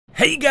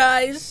Hey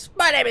guys,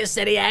 my name is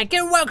Seniac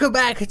and welcome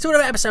back to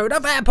another episode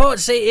of Airport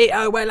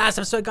CEO, where last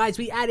episode, guys,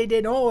 we added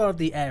in all of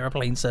the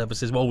aeroplane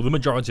services, well, the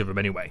majority of them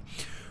anyway.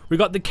 We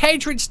got the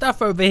catering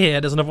stuff over here,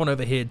 there's another one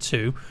over here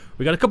too.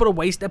 We got a couple of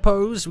waste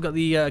depots, we got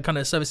the kind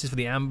of services for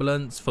the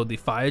ambulance, for the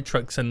fire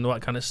trucks and all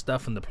that kind of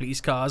stuff, and the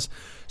police cars.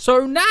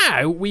 So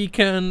now we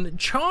can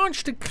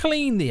charge to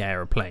clean the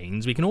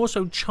aeroplanes, we can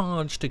also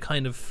charge to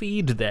kind of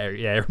feed their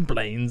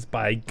aeroplanes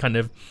by kind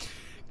of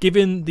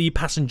giving the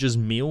passengers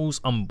meals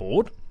on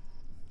board.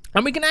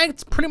 And we can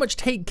pretty much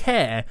take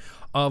care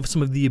of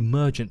some of the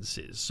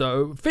emergencies.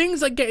 So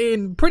things are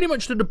getting pretty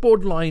much to the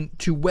borderline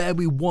to where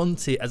we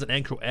want it as an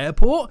actual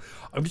airport.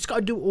 I've just got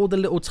to do all the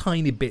little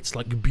tiny bits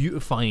like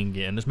beautifying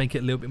it and just make it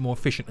a little bit more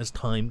efficient as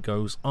time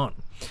goes on.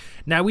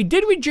 Now we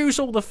did reduce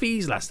all the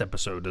fees last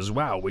episode as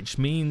well, which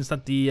means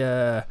that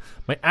the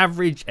my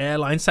average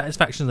airline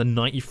satisfaction is a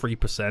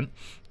 93%.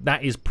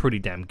 That is pretty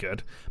damn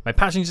good. My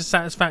passenger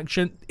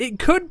satisfaction, it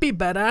could be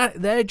better.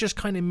 They're just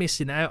kind of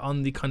missing out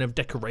on the kind of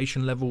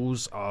decoration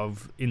levels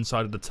of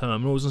inside of the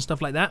terminals and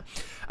stuff like that.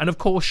 And of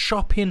course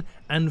shopping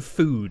and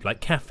food,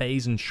 like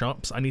cafes and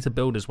shops, I need to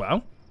build as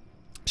well.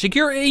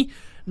 Security,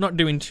 not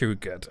doing too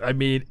good. I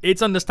mean,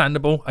 it's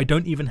understandable. I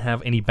don't even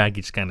have any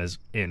baggage scanners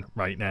in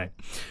right now.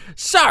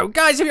 So,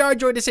 guys, if you are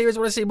enjoying the series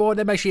and want to see more,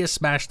 then make sure you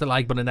smash the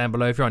like button down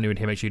below. If you are new in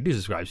here, make sure you do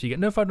subscribe so you get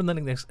notified when the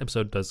next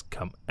episode does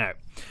come out.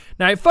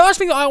 Now, first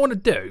thing that I want to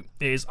do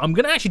is I'm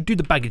going to actually do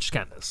the baggage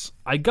scanners.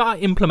 I got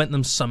to implement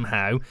them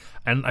somehow,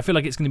 and I feel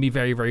like it's going to be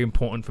very, very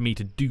important for me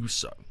to do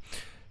so.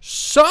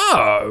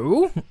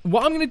 So,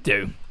 what I'm going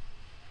to do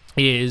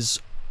is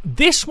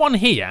this one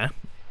here.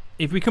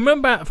 If we can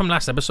remember from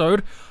last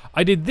episode,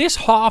 I did this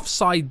half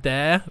side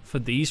there for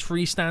these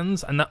three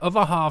stands and that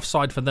other half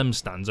side for them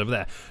stands over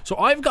there. So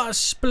I've got to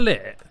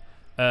split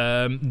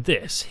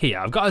this here.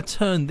 I've got to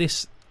turn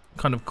this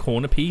kind of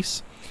corner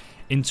piece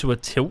into a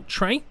tilt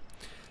tray.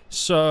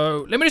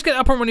 So let me just get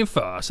up and running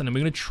first, and then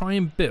we're going to try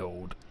and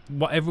build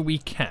whatever we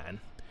can,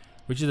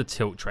 which is a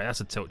tilt tray.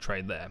 That's a tilt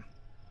tray there,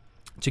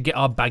 to get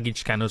our baggage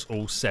scanners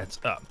all set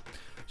up.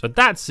 So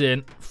that's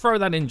in, throw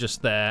that in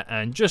just there,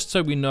 and just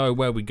so we know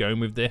where we're going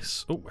with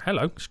this. Oh,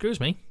 hello, excuse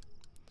me.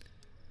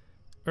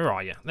 Where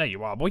are you? There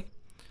you are, boy.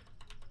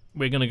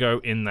 We're going to go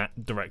in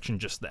that direction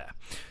just there.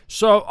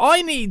 So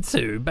I need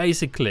to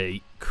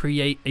basically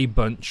create a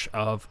bunch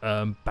of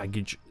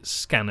baggage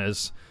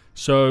scanners.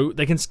 So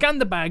they can scan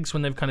the bags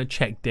when they've kind of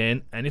checked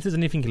in, and if there's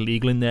anything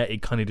illegal in there,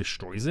 it kind of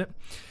destroys it.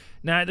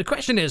 Now, the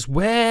question is,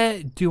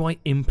 where do I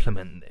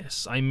implement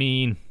this? I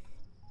mean,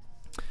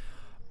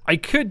 I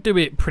could do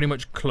it pretty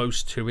much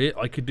close to it.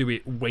 I could do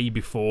it way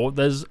before.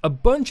 There's a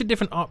bunch of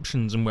different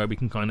options and where we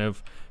can kind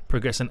of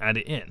progress and add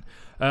it in.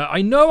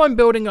 I know I'm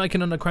building like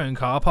an underground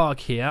car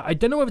park here. I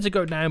don't know whether to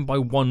go down by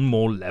one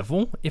more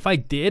level. If I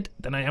did,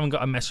 then I haven't got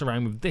to mess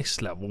around with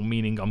this level,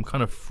 meaning I'm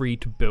kind of free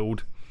to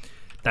build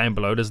down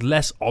below. There's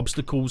less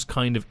obstacles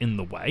kind of in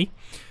the way.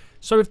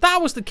 So if that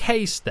was the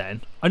case,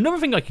 then another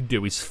thing I could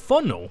do is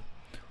funnel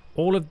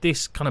all of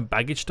this kind of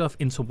baggage stuff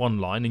into one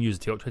line and use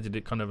the tilt tray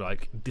to kind of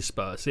like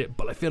disperse it,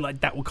 but I feel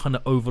like that will kind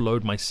of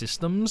overload my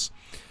systems.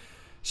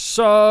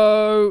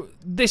 So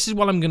this is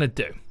what I'm gonna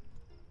do.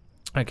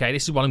 Okay,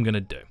 this is what I'm gonna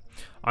do.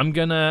 I'm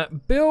gonna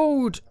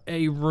build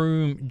a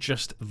room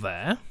just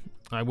there.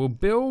 I will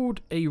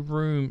build a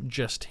room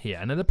just here,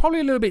 and they're probably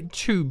a little bit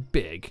too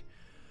big,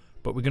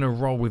 but we're gonna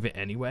roll with it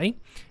anyway.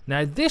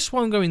 Now this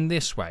one going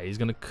this way is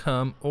gonna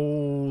come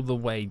all the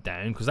way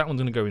down, because that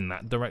one's gonna go in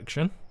that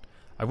direction.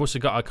 I've also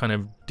got to kind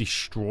of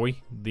destroy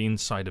the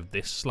inside of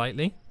this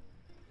slightly,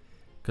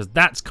 because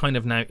that's kind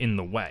of now in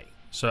the way.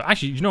 So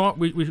actually, you know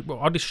what?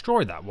 I'll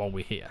destroy that while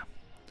we're here.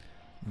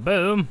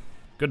 Boom.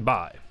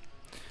 Goodbye.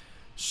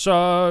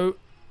 So,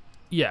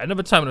 yeah,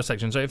 another terminal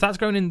section. So if that's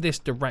going in this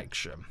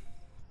direction,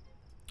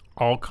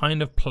 I'll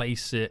kind of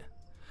place it.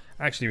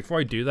 Actually,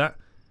 before I do that,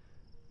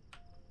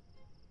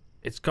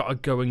 it's got to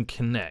go and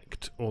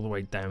connect all the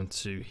way down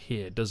to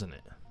here, doesn't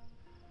it?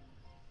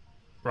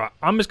 Right,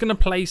 I'm just going to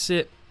place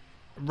it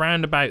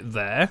round about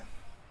there,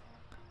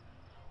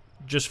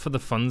 just for the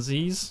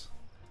funsies.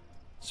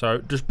 So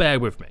just bear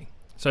with me.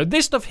 So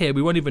this stuff here,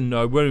 we won't even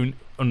know, we won't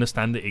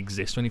understand it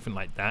exists or anything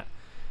like that.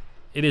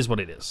 It is what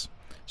it is.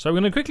 So I'm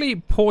going to quickly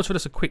pause for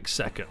just a quick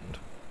second,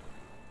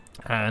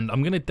 and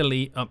I'm going to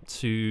delete up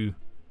to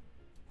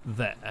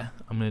there.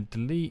 I'm going to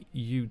delete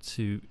you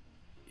to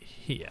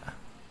here.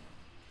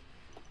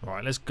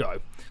 Alright, let's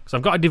go. Because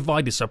I've got to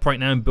divide this up right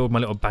now and build my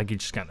little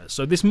baggage scanner.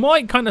 So this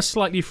might kind of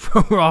slightly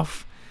throw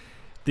off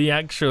the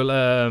actual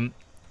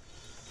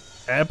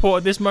airport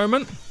at this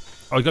moment.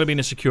 Oh, I've got to be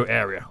in a secure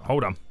area.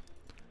 Hold on.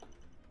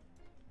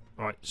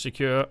 Alright,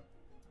 secure.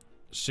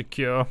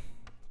 Secure.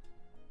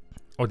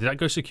 Oh, did that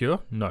go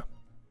secure? No.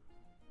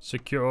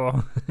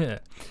 Secure.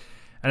 And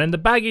then the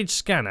baggage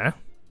scanner.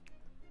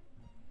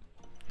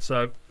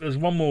 So, there's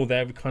one more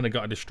there we kind of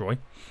got to destroy.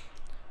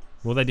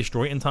 Will they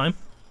destroy it in time?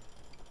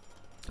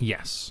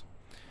 Yes.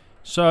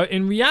 So,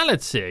 in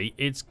reality,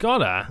 it's got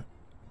to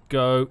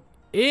go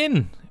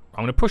in.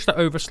 I'm going to push that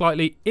over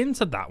slightly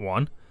into that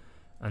one,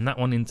 and that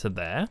one into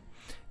there.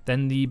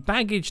 then the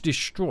baggage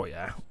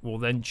destroyer will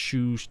then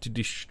choose to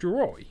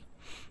destroy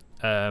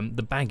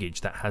the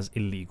baggage that has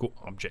illegal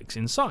objects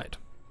inside.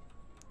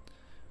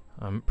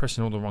 I'm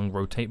pressing all the wrong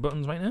rotate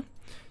buttons right now.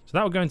 So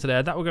that will go into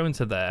there, that will go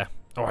into there.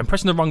 Oh, I'm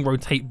pressing the wrong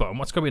rotate button.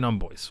 What's going on,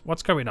 boys?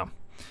 What's going on?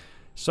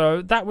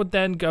 So that would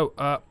then go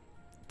up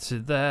to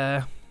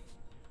there,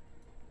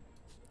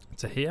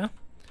 to here.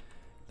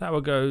 That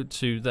would go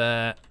to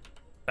there.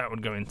 That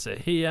would go into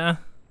here.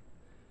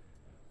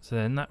 So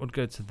then that would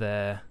go to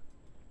there.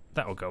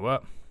 That will go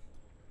up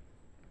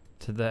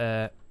to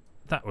there.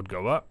 That would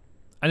go up.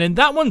 And then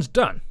that one's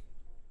done.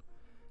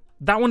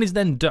 That one is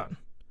then done.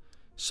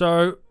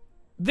 So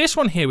this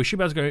one here, we should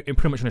be able to go in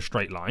pretty much in a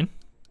straight line.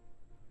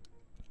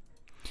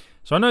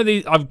 So I know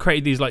I've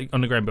created these like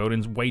underground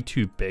buildings way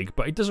too big,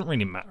 but it doesn't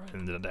really matter at the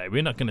end of the day.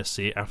 We're not going to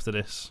see it after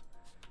this.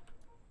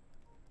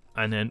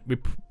 And then we're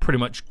pretty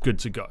much good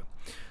to go.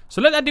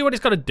 So let that do what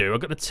it's got to do.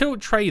 I've got the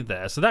tilt tray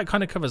there. So that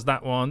kind of covers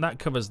that one. That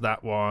covers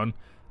that one.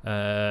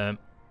 And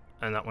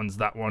that one's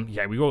that one.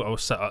 Yeah, we all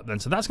set up then.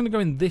 So that's going to go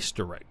in this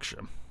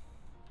direction.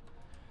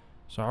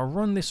 So I'll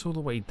run this all the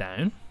way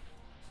down.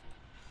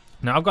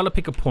 Now I've got to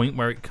pick a point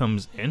where it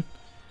comes in.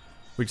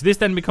 Which this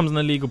then becomes an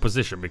illegal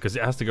position because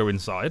it has to go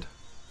inside.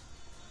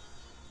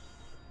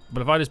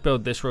 But if I just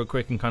build this real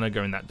quick and kind of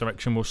go in that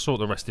direction, we'll sort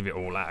the rest of it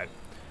all out.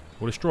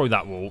 We'll destroy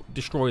that wall,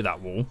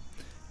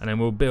 and then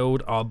we'll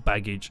build our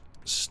baggage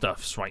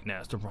stuffs. Right now,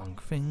 it's the wrong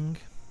thing.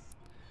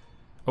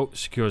 Oh,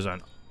 secure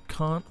zone.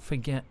 Can't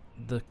forget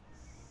the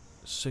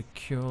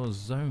secure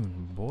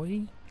zone,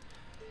 boy.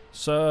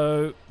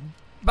 So,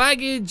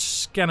 baggage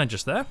scanner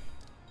just there.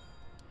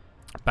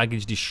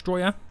 Baggage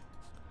destroyer.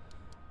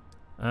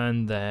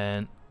 And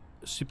then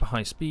super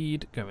high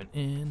speed going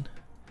in.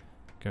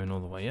 Going all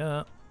the way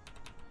up.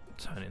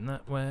 Turning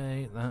that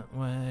way.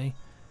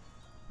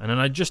 And then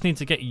I just need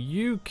to get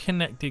you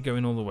connected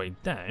going all the way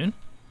down.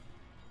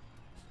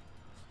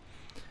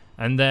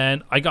 And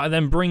then I gotta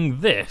then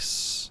bring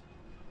this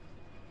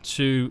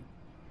to...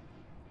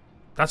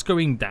 That's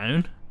going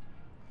down.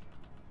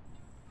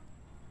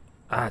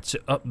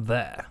 To up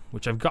there.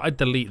 Which I've got to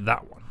delete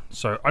that one.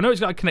 So I know it's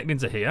got to connect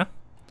into here.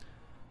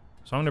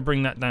 So I'm going to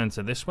bring that down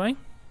to this way.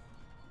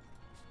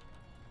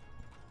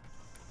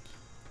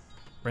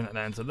 Bring that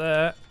down to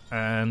there.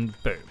 And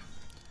boom.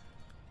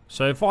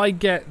 So if I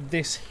get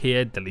this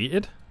here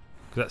deleted,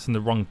 because that's in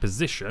the wrong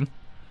position,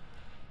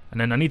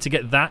 and then I need to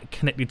get that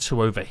connected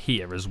to over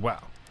here as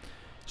well.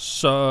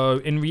 So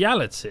in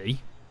reality,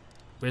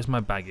 where's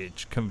my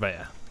baggage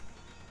conveyor?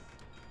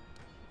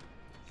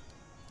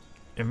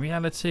 In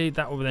reality,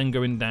 that will then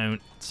go in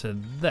down to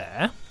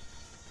there.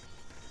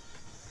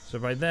 So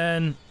by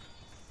then,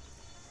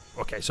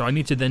 okay, so I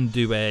need to then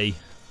do a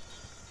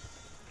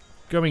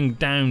going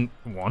down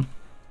one,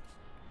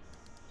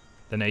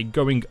 then a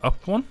going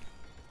up one,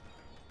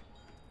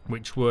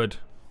 which would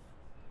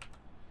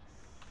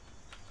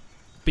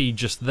be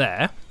just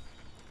there.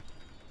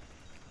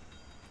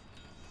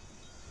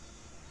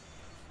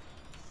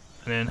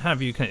 And then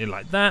have you connected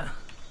like that.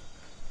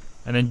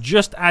 And then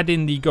just add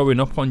in the going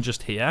up one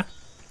just here.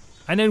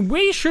 And then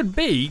we should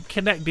be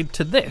connected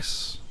to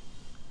this.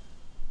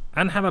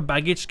 And have a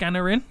baggage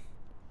scanner in.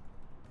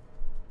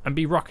 And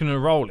be rocking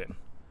and rolling.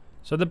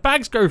 So the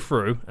bags go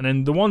through. And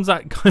then the ones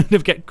that kind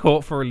of get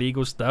caught for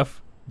illegal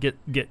stuff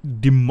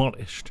get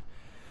demolished.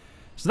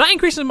 So that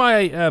increases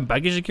my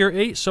baggage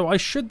security, so I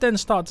should then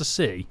start to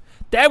see...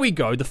 There we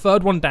go, the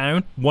third one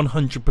down,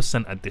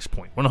 100% at this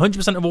point.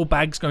 100% of all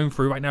bags going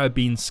through right now are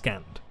being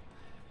scanned.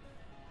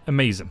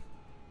 Amazing.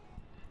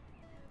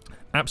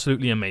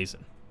 Absolutely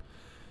amazing.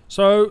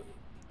 So,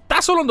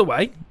 that's all on the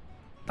way.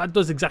 That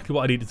does exactly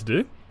what I needed to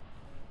do.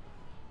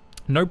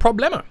 No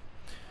problemo.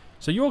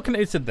 So you're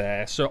connected to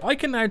there, so I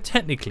can now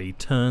technically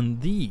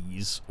turn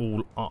these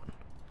all on.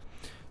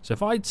 So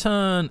if I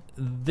turn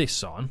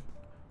this on,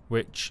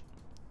 which...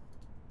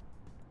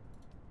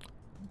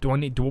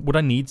 would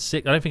I need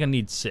 6? I don't think I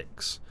need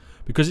 6.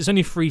 Because it's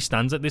only 3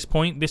 stands at this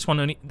point. This one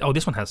only... Oh,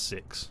 this one has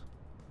 6.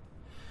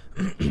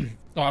 Oh,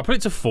 I'll put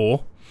it to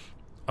 4.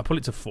 I'll put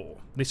it to 4.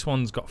 This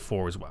one's got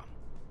 4 as well.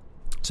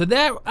 So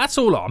there, that's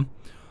all on.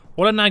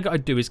 All I now got to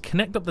do is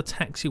connect up the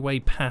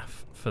taxiway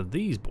path for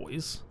these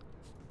boys.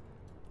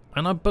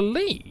 And I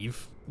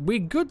believe we're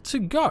good to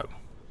go.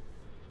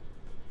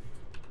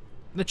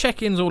 The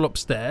check-in's all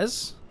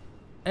upstairs.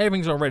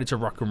 Everything's all ready to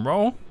rock and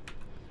roll.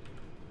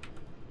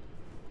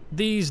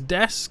 These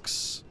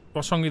desks...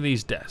 What's wrong with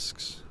these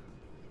desks?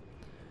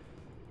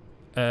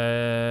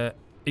 It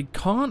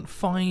can't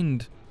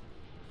find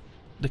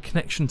the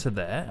connection to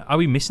there. Are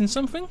we missing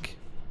something?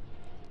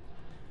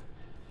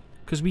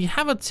 Because we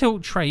have a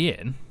tilt tray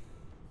in.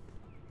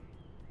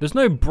 There's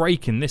no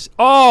break in this.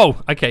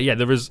 Oh! Okay, yeah,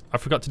 there is. I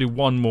forgot to do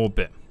one more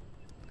bit.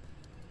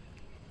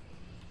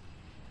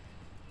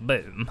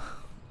 Boom.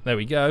 There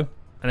we go.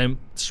 And then,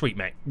 sweet,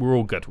 mate. We're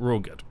all good. We're all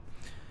good.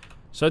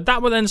 So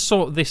that will then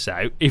sort this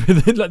out. Even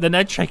though like,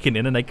 they're checking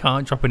in and they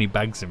can't drop any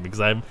bags in because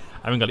I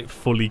haven't got it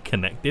fully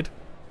connected.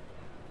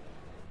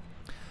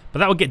 But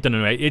that will get done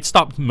anyway. It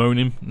stopped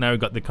moaning. Now we've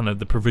got the kind of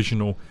the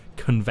provisional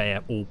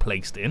conveyor all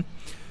placed in.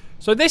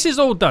 So this is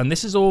all done.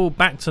 This is all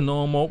back to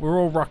normal. We're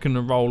all rocking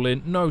and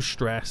rolling. No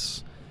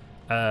stress.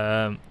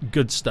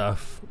 Good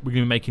stuff. We're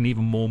going to be making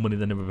even more money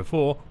than ever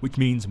before, which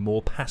means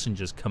more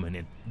passengers coming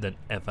in than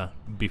ever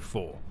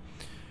before,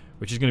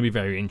 which is going to be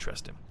very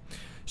interesting.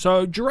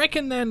 So do you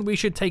reckon then we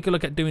should take a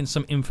look at doing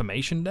some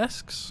information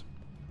desks?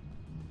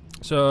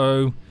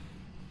 So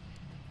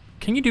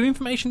can you do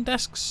information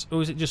desks,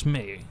 or is it just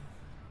me?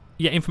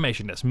 Yeah,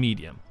 information desk,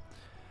 medium.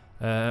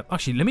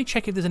 Actually, let me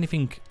check if there's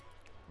anything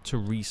to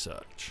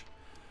research.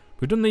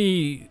 We've done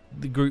the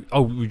group.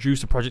 Oh,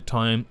 reduce the project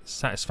time,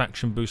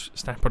 satisfaction, boost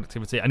staff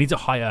productivity. I need to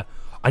hire.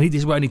 This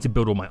is where I need to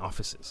build all my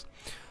offices.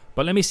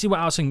 But let me see what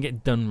else I can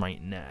get done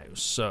right now.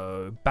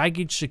 So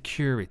baggage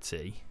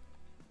security.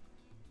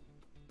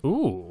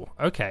 Ooh,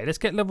 okay. Let's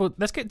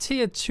get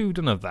tier 2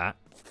 done of that.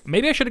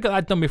 Maybe I should have got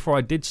that done before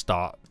I did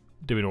start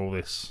doing all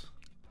this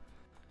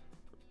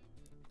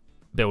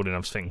building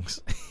of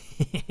things.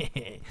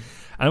 And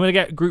I'm gonna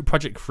get group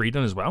project 3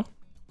 done as well.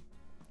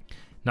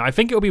 Now, I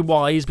think it will be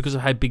wise, because of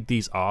how big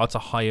these are, to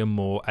hire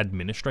more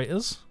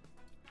administrators.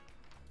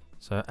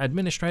 So,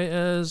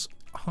 administrators,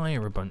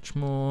 hire a bunch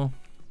more.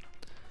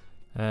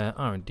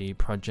 R&D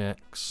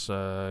projects.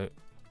 So,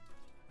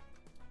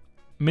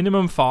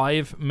 minimum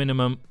 5,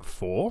 minimum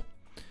 4.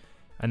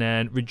 And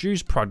then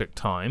reduce product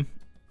time,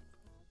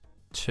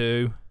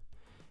 2.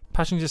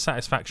 Passenger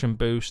satisfaction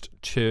boost,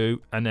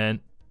 2. And then,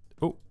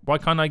 oh, why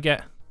can't I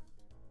get...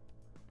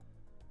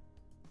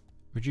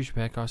 Reduce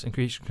repair costs,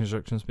 increase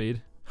construction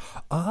speed.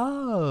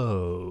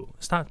 Oh,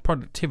 staff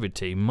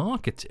productivity,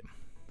 marketing.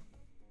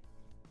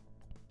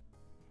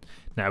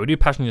 Now we do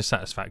passenger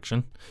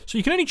satisfaction. So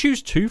you can only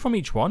choose 2 from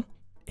each one.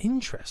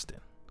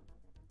 Interesting.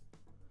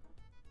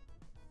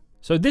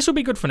 So this will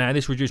be good for now,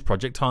 this reduced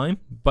project time,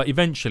 but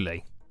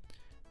eventually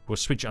we'll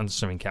switch it onto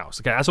something else.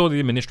 Okay, that's all the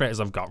administrators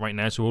I've got right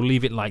now, so we'll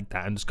leave it like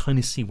that and just kind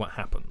of see what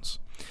happens.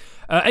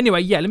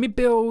 Anyway, yeah, let me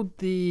build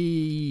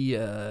the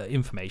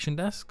information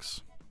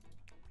desks.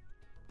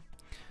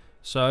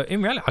 So,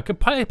 in reality, I could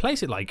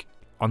place it, like,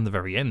 on the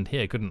very end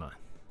here, couldn't I?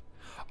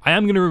 I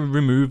am going to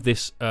remove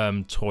this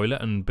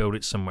toilet and build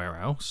it somewhere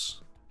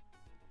else.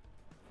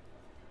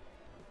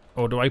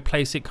 Or do I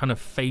place it kind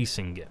of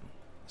facing it?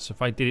 So,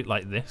 if I did it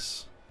like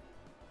this,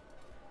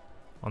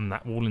 on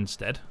that wall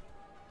instead.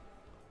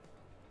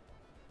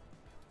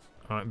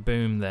 Alright,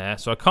 boom, there.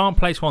 So, I can't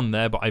place one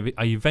there, but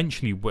I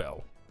eventually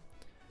will.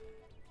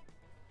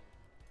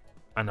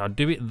 And I'll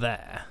do it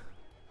there.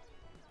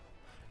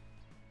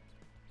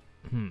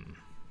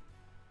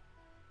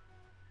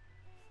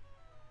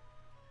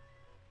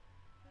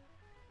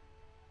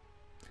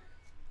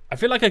 I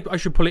feel like I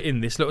should pull it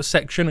in this little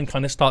section and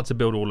kind of start to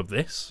build all of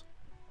this.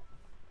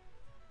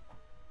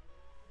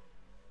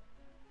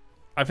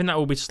 I think that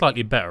will be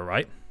slightly better,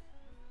 right?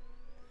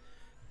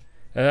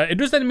 It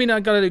does then mean I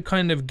gotta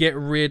kind of get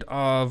rid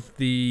of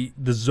the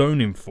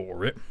zoning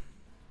for it,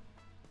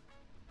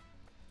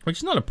 which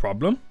is not a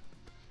problem.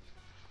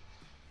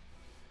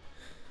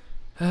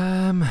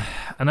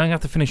 And I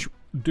have to finish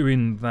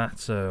doing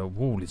that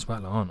wall as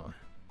well, aren't I?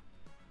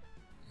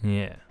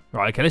 Yeah.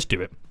 Right, okay, let's do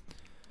it.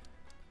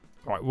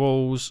 Right,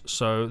 walls.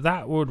 So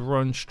that would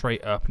run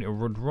straight up and it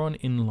would run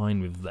in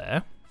line with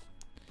there.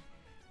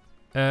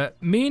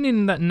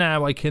 Meaning that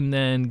now I can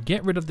then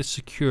get rid of the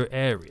secure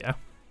area.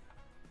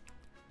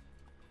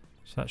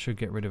 So that should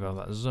get rid of all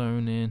that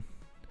zoning.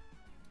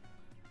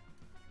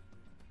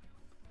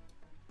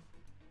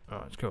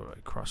 Alright, let's go right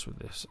across with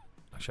this.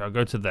 Actually, I'll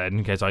go to there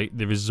in case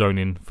there is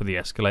zoning for the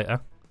escalator.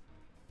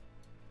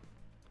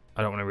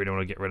 I don't really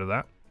want to get rid of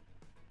that.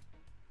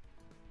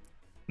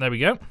 There we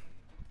go.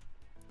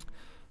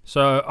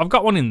 So I've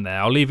got one in there.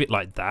 I'll leave it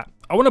like that.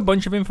 I want a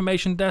bunch of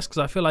information desks.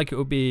 I feel like it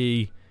would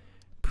be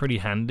pretty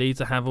handy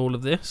to have all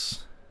of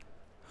this.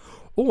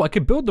 Oh, I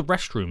could build the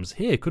restrooms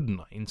here, couldn't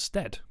I?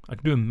 Instead, I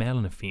could do a male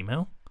and a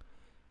female.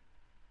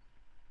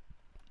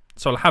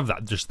 So I'll have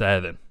that just there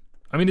then.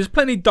 I mean, there's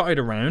plenty dotted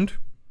around.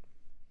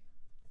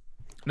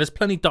 There's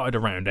plenty dotted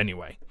around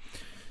anyway.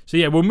 So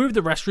yeah, we'll move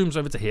the restrooms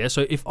over to here.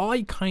 So if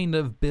I kind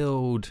of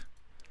build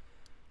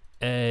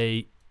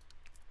a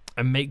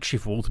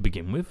makeshift wall to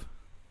begin with.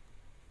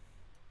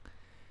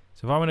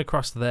 So if I went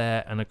across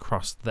there and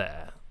across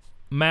there.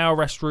 Male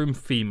restroom,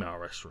 female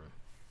restroom.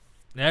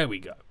 There we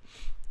go.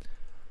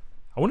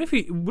 I wonder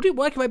if would it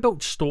work if I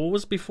built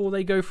stores before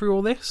they go through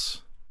all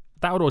this?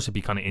 That would also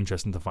be kind of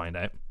interesting to find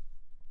out.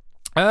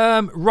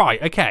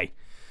 Right, okay.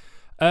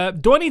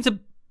 Do I need to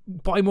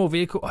buy more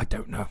vehicle? I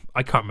don't know.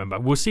 I can't remember.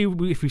 We'll see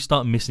if we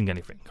start missing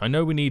anything. I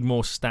know we need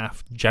more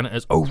staff,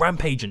 janitors. Oh,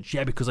 ramp agents.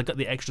 Yeah, because I got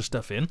the extra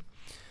stuff in.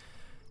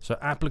 So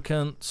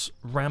applicants,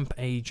 ramp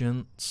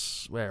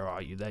agents. Where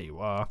are you? There you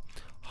are.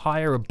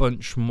 Hire a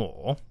bunch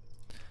more.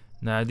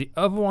 Now, the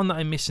other one that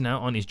I'm missing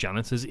out on is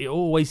janitors. It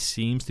always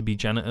seems to be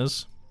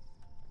janitors.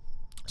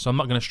 So I'm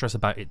not going to stress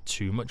about it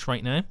too much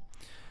right now.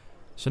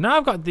 So now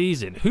I've got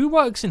these in. Who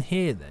works in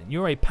here then?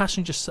 You're a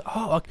passenger...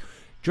 Oh,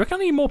 do you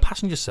reckon I need more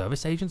passenger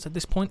service agents at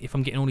this point if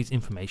I'm getting all these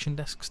information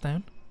desks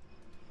down?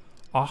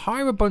 I'll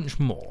hire a bunch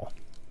more.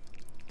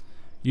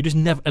 You just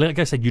never... Like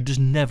I said, you just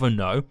never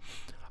know.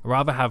 I'd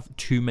rather have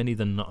too many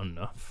than not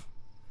enough.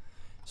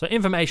 So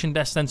information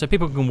desk then, so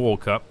people can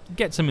walk up,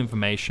 get some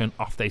information,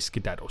 off they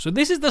skedaddle. So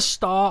this is the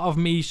start of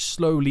me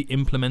slowly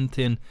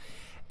implementing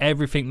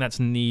everything that's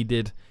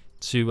needed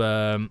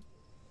to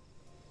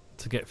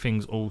get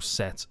things all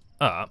set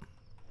up.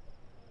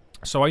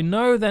 So I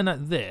know then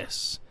that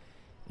this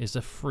is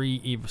a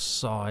free either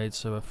side,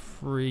 so a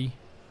free...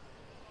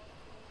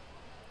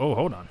 Oh,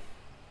 hold on.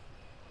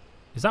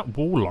 Is that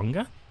wall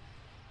longer?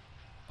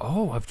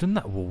 Oh, I've done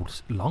that wall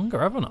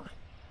longer, haven't I?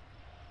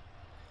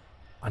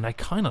 And I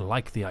kind of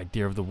like the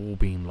idea of the wall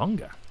being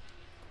longer.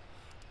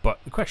 But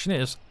the question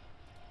is,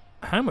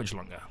 how much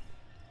longer?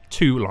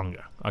 2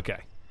 longer.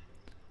 Okay.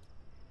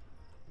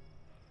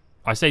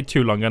 I say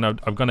 2 longer, and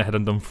I've gone ahead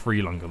and done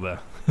 3 longer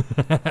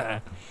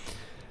there.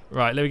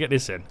 Right, let me get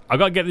this in. I've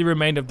got to get the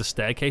remainder of the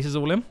staircases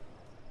all in.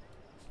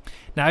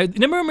 Now,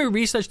 remember when we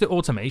researched the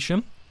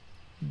automation?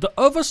 The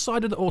other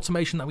side of the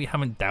automation that we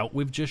haven't dealt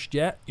with just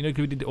yet, you know,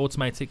 because we did the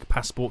automatic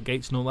passport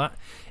gates and all that.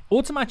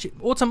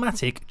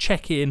 Automatic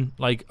check-in,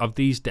 like, of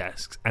these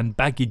desks and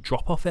baggage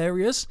drop-off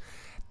areas.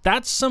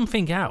 That's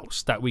something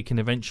else that we can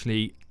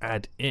eventually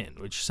add in,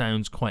 which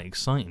sounds quite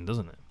exciting,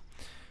 doesn't it?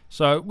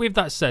 So, with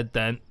that said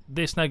then,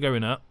 this now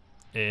going up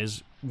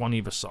is 1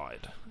 either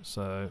side.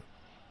 So,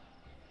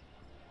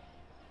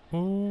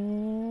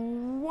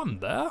 1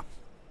 there.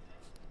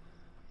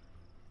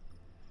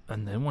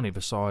 And then 1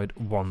 either side,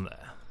 1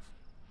 there.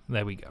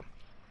 There we go.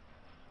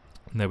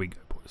 And there we go,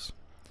 boys.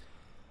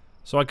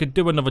 So I could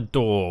do another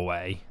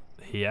doorway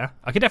here.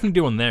 I could definitely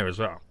do one there as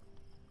well.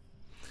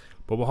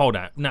 But we'll hold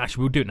out. No,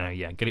 actually, we'll do it now.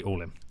 Yeah, get it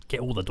all in.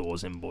 Get all the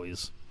doors in,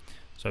 boys.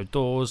 So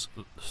doors,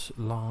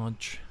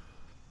 large.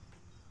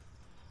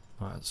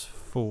 That's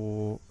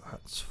 4.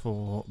 That's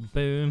 4.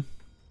 Boom.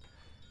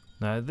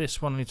 Now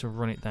this one, I need to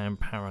run it down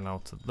parallel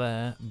to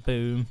there.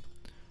 Boom.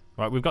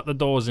 Right, we've got the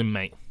doors in,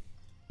 mate.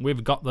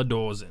 We've got the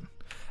doors in.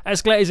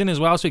 Escalators in as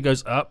well, so it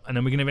goes up, and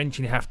then we're going to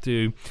eventually have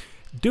to...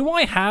 Do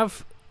I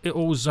have it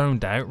all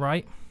zoned out,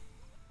 right?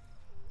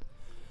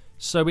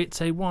 So it's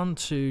a 1,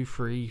 2,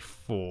 3,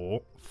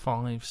 4,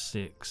 5,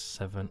 6,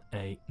 7,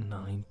 8,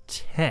 9,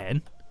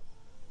 10.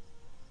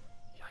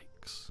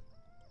 Yikes.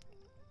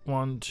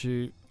 1,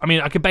 2... I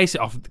mean, I could base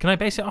it off... Can I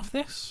base it off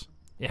this?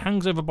 It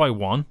hangs over by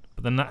 1,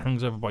 but then that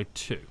hangs over by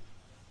 2.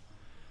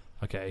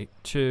 Okay,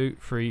 2,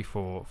 3,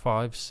 4,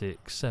 5,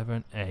 6,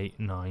 7, 8,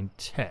 9,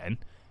 10.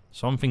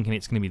 So I'm thinking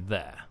it's going to be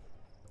there.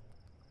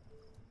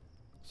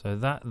 So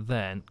that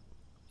then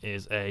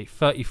is a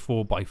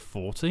 34 by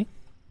 40.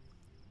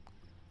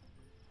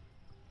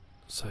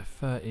 So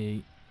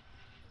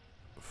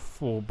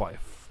 34 by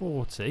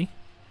 40.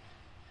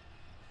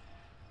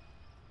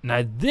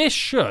 Now this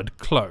should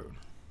clone.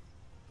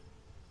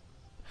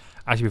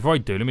 Actually, before I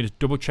do, let me just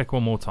double check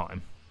one more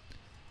time.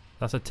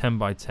 That's a 10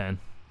 by 10.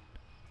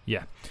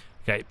 Yeah.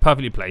 Okay,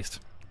 perfectly placed.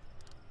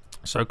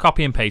 So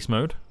copy and paste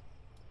mode.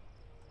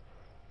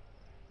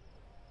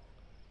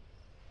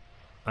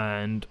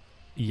 And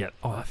yeah,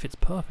 oh, that fits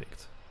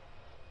perfect.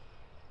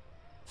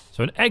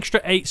 So an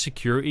extra 8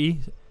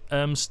 security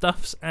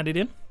stuffs added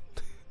in.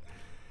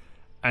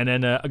 And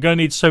then I'm going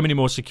to need so many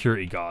more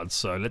security guards,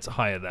 so let's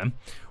hire them.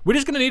 We're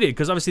just going to need it,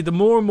 because obviously the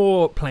more and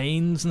more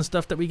planes and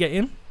stuff that we get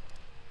in,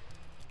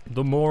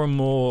 the more and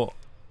more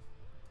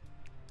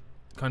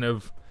kind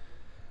of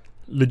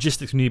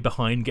logistics we need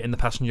behind getting the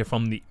passenger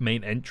from the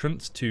main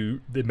entrance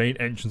to the main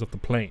entrance of the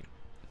plane.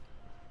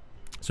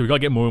 So we've got to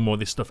get more and more of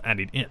this stuff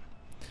added in.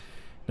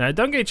 Now,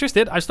 don't get it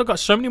twisted, I've still got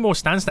so many more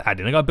stands to add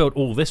in. I've got to build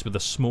all this with the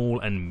small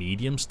and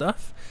medium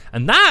stuff.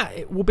 And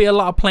that will be a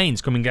lot of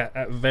planes coming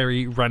at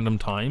very random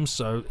times,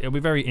 so it'll be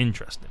very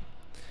interesting.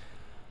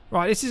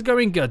 Right, this is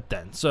going good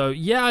then. So,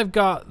 yeah, I've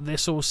got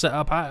this all set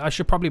up. I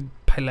should probably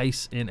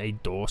place in a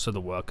door so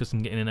the workers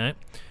can get in and out.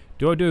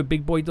 Do I do a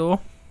big boy door?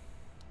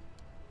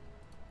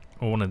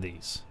 Or one of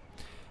these?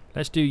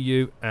 Let's do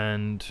you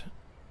and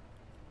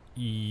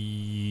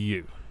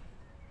you.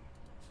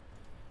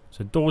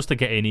 So, doors to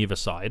get in either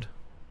side.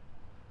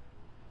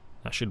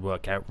 That should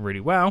work out really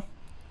well.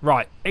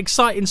 Right,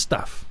 exciting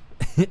stuff.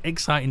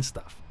 Exciting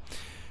stuff.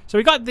 So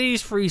we got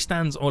these 3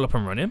 stands all up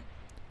and running.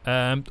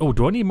 Oh,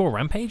 do I need more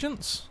ramp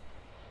agents?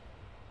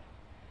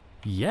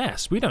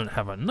 Yes, we don't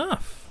have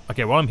enough.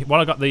 Okay,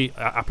 while I got the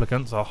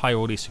applicants, I'll hire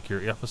all these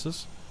security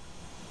officers.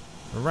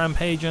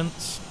 Ramp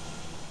agents.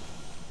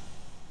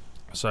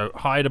 So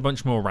hired a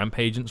bunch more ramp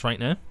agents right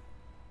now.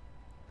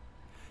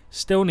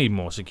 Still need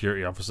more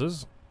security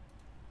officers.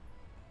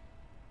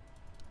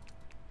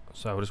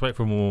 So we'll just wait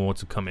for more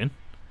to come in.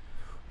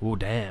 Oh,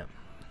 damn.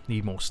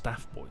 Need more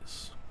staff,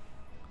 boys.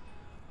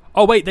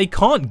 Oh, wait, they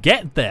can't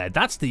get there.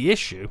 That's the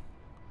issue.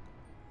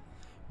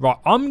 Right,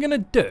 I'm going to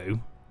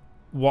do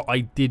what I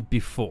did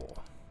before.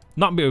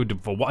 Not what I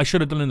did before, what I should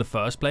have done in the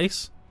first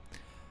place.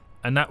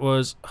 And that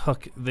was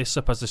hook this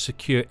up as a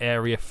secure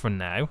area for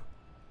now.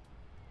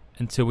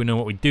 Until we know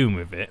what we're doing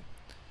with it.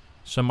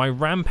 So my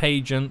ramp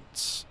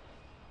agents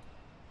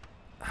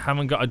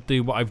haven't got to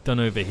do what I've done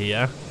over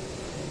here.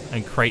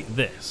 And create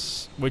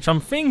this, which I'm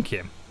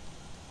thinking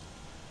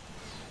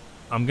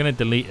I'm going to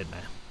delete it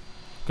now,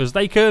 because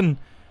they can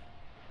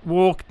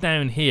walk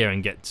down here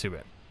and get to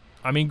it.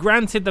 I mean,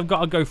 granted, they've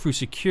got to go through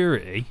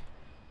security.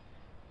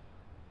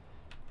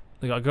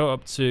 They've got to go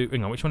up to...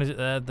 Hang on, which one is it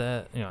there?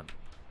 There. Hang on.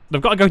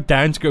 They've got to go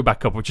down to go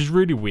back up, which is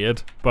really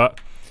weird. But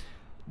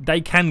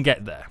they can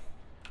get there.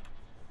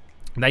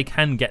 They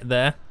can get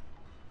there.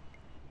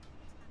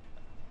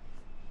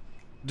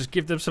 Just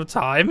give them some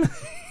time.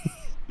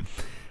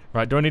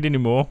 Right, do I need any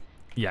more?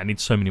 Yeah, I need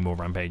so many more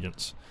ramp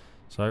agents.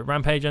 So,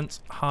 ramp agents,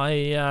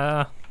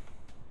 hi.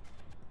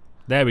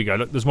 There we go.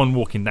 Look, there's one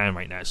walking down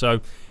right now.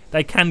 So,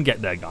 they can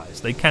get there,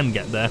 guys. They can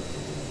get there.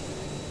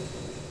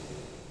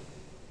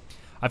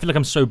 I feel like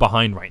I'm so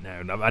behind right now.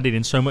 I've added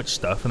in so much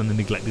stuff and then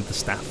neglected the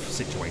staff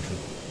situation.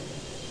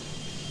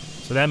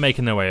 So they're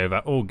making their way over.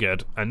 All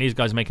good. And these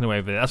guys are making their way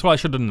over there. That's what I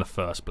should have done in the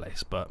first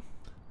place, but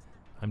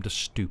I'm just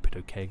stupid,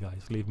 okay,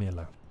 guys? Leave me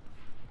alone.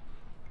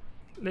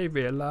 Leave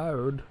me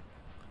alone.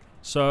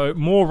 So,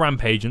 more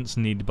ramp agents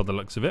needed by the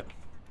looks of it.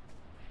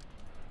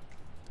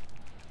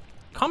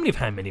 Can't believe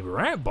how many we're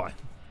out by.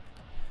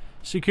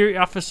 Security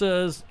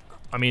officers.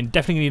 I mean,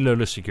 definitely need a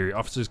load of security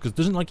officers because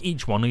doesn't like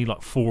each one need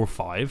like 4 or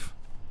 5.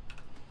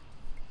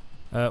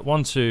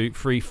 1, 2,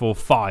 3, 4,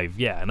 5.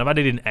 Yeah, and I've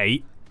added in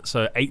 8.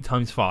 So 8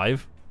 times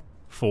 5,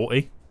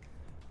 40.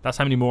 That's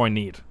how many more I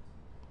need.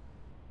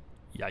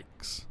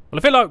 Yikes. Well,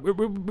 I feel like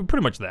we're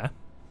pretty much there.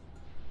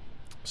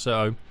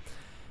 So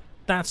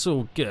that's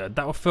all good.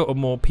 That will filter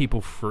more people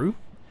through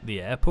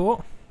the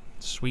airport.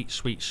 Sweet,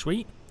 sweet,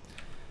 sweet.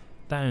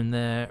 Down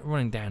there,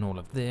 running down all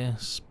of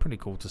this. Pretty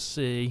cool to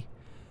see.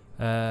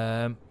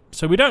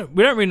 So we don't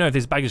really know if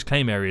this baggage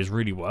claim area is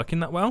really working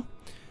that well.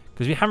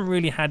 Because we haven't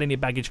really had any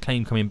baggage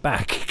claim coming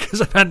back because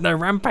I've had no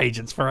ramp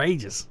agents for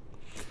ages.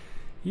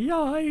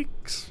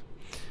 Yikes.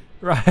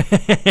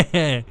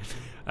 Right.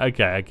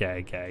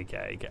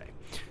 Okay.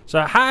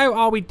 So how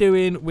are we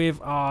doing with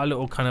our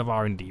little kind of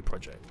R&D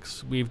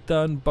projects? We've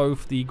done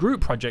both the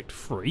group project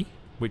 3,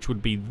 which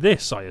would be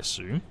this, I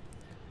assume.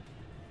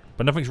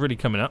 But nothing's really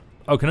coming up.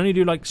 Oh, can I only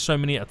do like so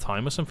many at a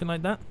time or something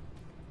like that?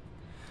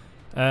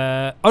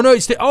 Oh no,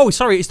 it's the... Oh,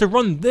 sorry, it's to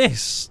run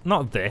this.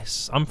 Not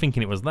this. I'm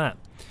thinking it was that.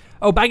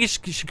 Oh, baggage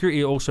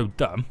security also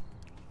done.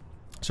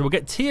 So we'll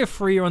get tier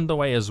 3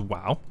 underway as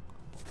well.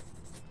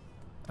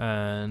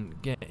 And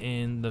get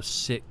in the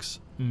 6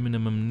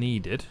 minimum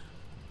needed.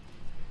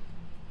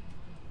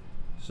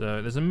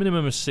 So there's a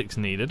minimum of 6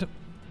 needed.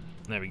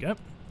 There we go.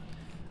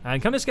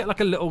 And can I just get like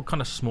a little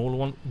kind of smaller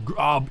one?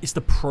 Oh, it's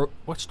the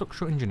what's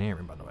structural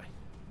engineering, by the way?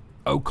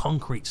 Oh,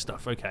 concrete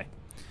stuff. Okay.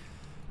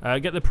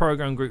 Get the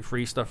program group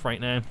 3 stuff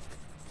right now.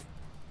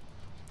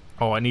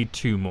 Oh, I need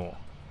 2 more.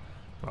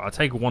 Well, I'll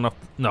take 1 off.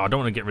 No, I don't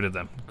want to get rid of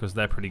them because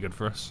they're pretty good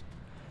for us.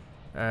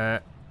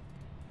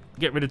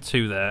 Get rid of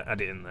 2 there.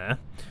 Add it in there.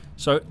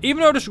 So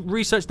even though I just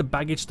researched the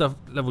baggage stuff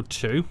level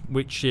 2,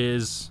 which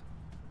is...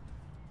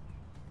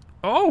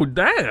 Oh,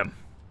 damn.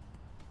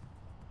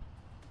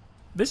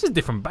 This is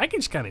different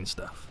baggage scanning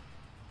stuff.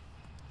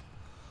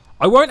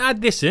 I won't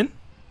add this in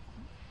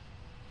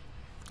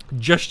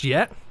just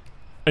yet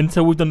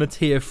until we've done the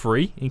tier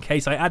 3. In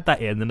case I add that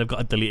in, then I've got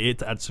to delete it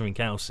to add something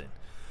else in.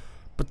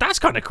 But that's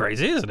kind of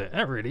crazy, isn't it?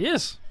 That really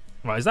is.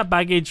 Right, is that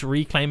baggage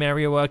reclaim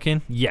area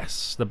working?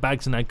 Yes, the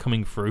bags are now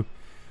coming through.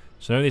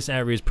 So this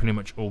area is pretty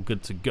much all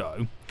good to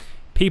go.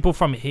 People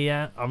from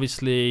here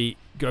obviously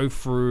go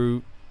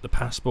through the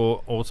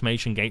passport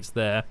automation gates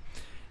there.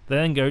 They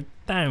then go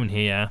down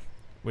here,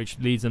 which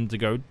leads them to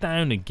go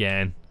down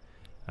again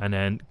and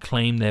then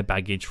claim their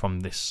baggage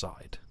from this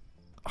side.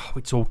 Oh,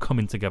 it's all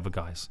coming together,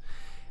 guys.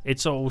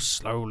 It's all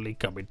slowly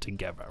coming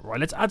together. Right,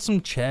 let's add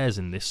some chairs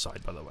in this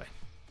side, by the way.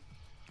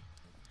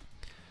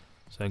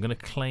 So I'm going to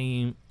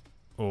claim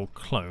or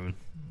clone,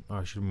 or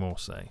I should more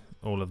say,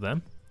 all of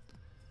them.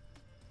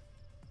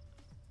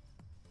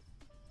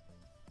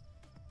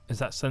 Is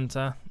that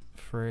center?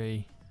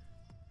 3.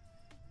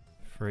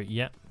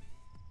 Yep.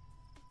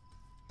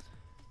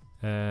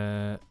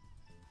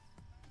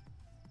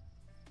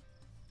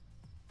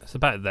 It's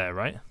about there,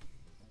 right?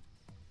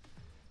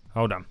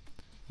 Hold on.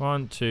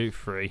 1, 2,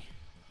 3.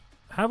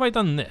 How have I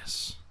done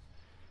this?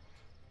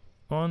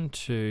 1,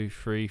 2,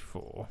 3,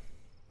 4.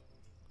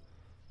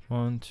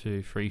 1,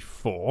 2, 3,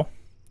 4.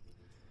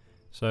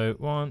 So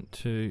 1,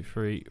 2,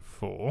 3,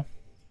 4.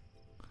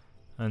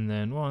 And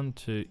then 1,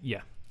 2,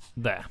 yeah,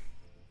 there.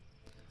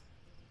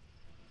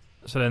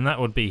 So then that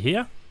would be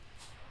here.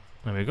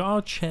 And we've got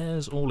our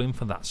chairs all in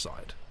for that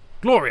side.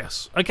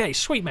 Glorious. Okay,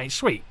 sweet, mate,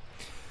 sweet.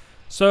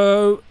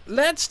 So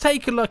let's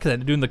take a look at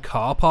it, doing the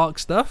car park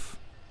stuff.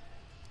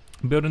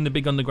 Building the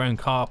big underground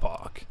car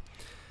park.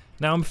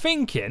 Now I'm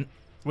thinking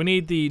we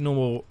need the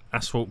normal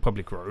asphalt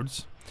public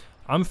roads.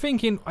 I'm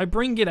thinking I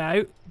bring it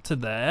out to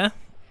there.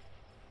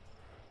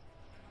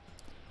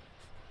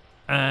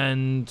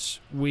 And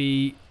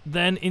we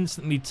then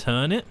instantly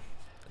turn it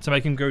to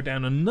make him go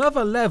down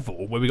another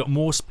level where we got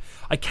more.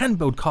 I can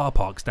build car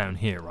parks down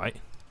here, right?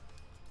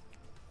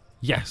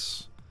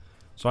 Yes.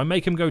 So I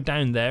make him go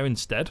down there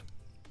instead.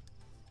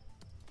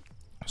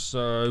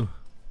 So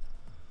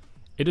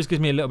it just gives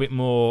me a little bit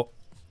more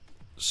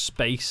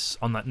space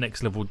on that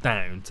next level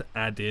down to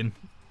add in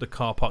the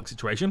car park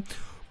situation.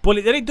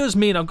 But then it does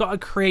mean I've got to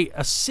create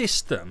a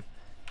system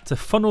to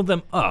funnel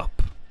them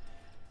up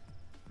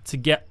to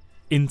get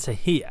into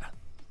here.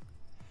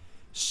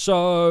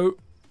 So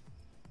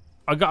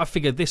I got to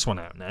figure this one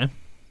out now.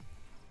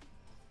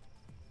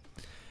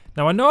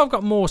 Now I know I've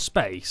got more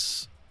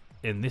space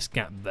in this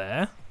gap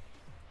there.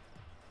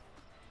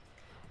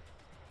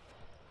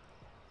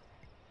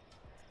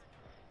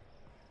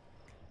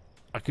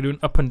 I could do an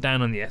up and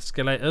down on the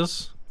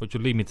escalators, which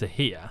will lead me to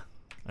here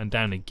and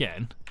down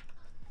again.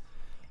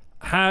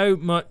 How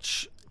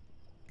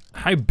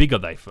big are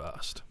they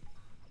first?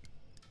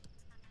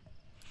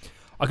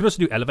 I could also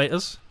do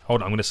elevators.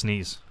 Hold on, I'm going to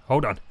sneeze.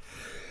 Hold on.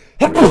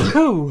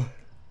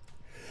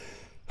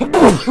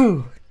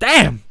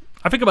 Damn!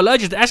 I think I'm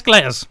allergic to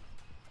escalators.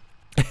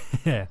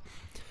 Yeah.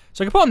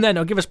 So I can put them there and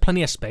it'll give us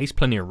plenty of space,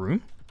 plenty of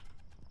room.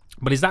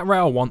 But is that where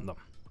I want them?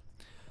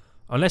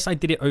 Unless I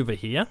did it over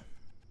here.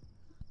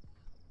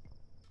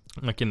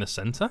 Like in the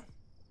center.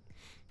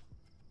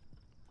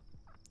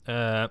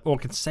 Or I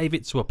can save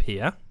it to up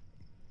here.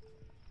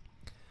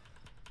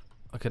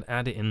 I could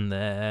add it in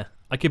there.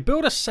 I could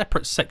build a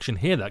separate section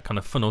here that kind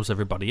of funnels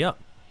everybody up.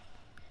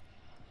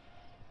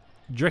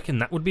 Do you reckon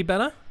that would be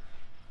better?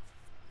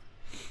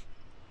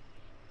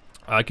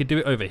 I could do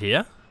it over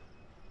here.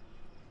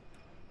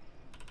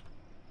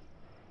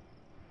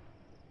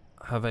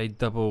 Have a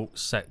double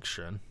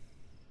section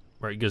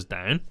where it goes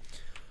down.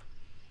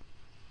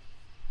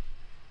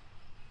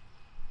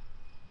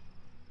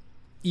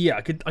 Yeah,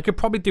 I could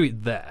probably do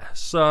it there.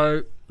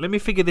 So let me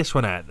figure this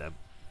one out then.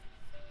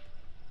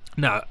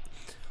 Now,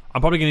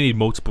 I'm probably going to need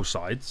multiple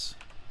sides.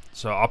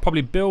 So I'll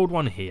probably build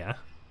one here.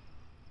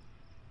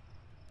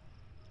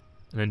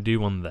 And then do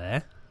one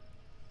there.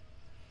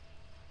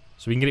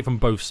 So we can get it from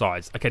both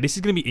sides. Okay, this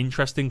is going to be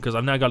interesting because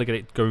I've now got to get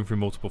it going through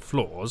multiple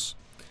floors.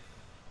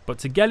 But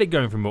to get it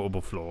going through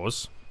multiple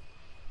floors,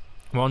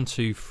 1,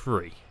 2,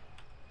 3.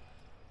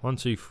 1,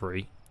 2,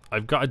 3.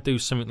 I've got to do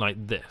something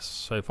like this.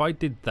 So if I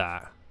did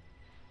that,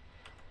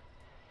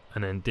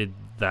 and then did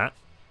that,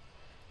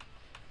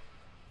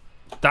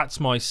 that's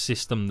my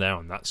system there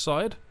on that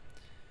side.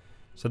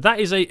 So that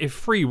is a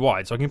 3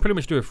 wide. So I can pretty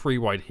much do a 3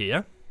 wide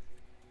here.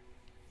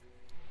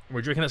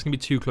 Or do you reckon that's going to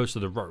be too close to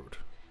the road?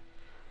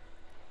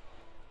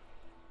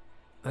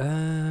 But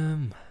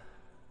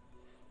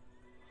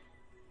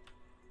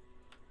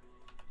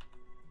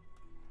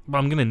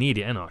I'm going to need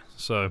it, ain't I?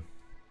 So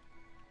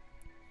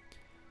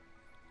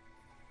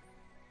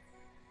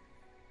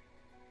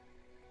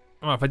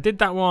oh, if I did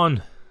that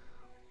one.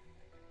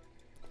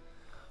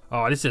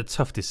 Oh, this is a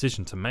tough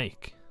decision to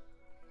make.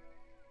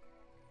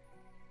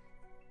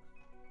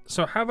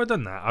 So how have I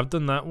done that? I've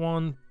done that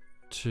 1,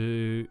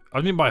 2.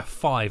 I've been by a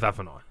 5,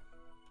 haven't I?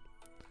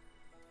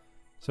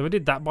 So if I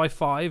did that by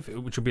 5,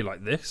 which would be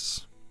like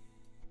this.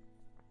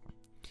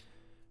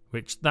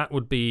 Which that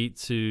would be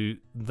to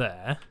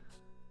there.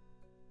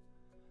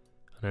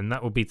 And then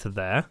that would be to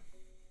there.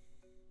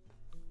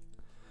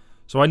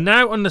 So I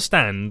now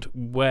understand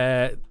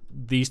where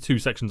these two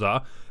sections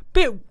are.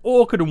 Bit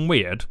awkward and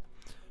weird.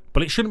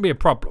 But it shouldn't be a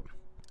problem.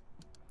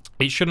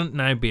 It shouldn't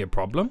now be a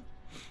problem.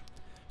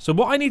 So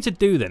what I need to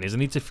do then is I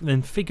need to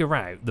then figure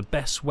out the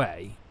best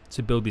way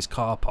to build these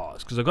car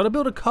parks. Because I've got to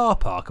build a car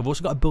park. I've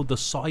also got to build the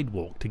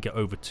sidewalk to get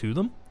over to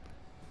them.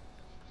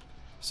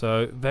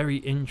 So very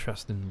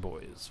interesting,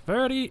 boys.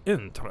 Very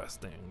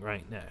interesting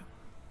right now.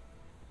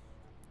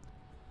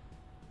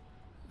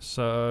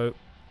 So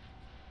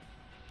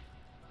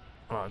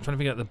I'm trying to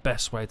figure out the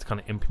best way to kind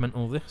of implement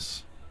all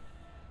this.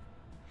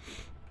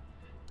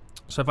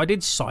 So if I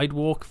did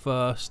sidewalk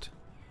first,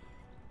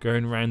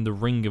 going around the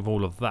ring of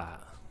all of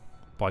that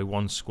by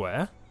 1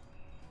 square.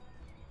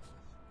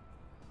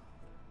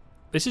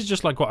 This is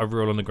just like what a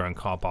real underground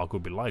car park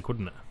would be like,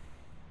 wouldn't it?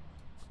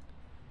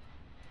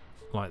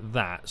 Like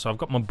that. So I've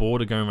got my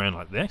border going around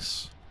like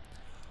this.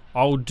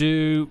 I'll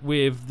do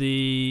with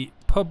the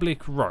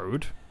public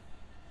road.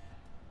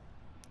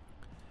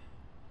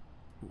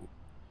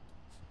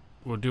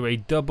 We'll do a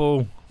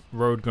double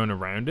road going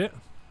around it,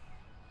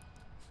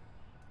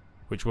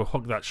 which we'll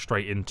hook that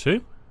straight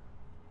into.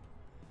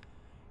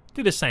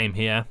 Do the same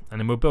here, and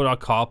then we'll build our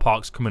car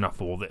parks coming off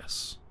all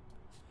this.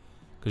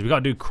 Because we've got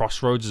to do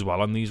crossroads as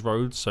well on these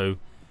roads, so,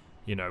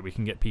 you know, we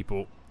can get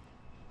people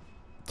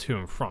to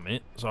and from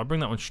it. So I'll bring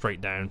that one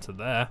straight down to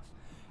there.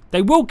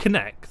 They will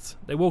connect.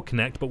 They will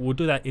connect, but we'll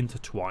do that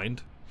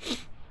intertwined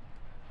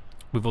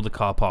with all the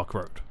car park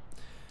road.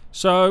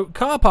 So,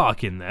 car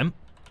parking then.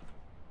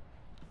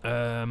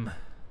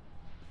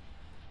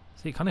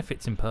 See, it kind of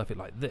fits in perfect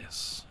like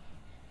this.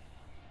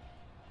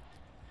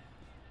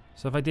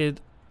 So if I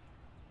did...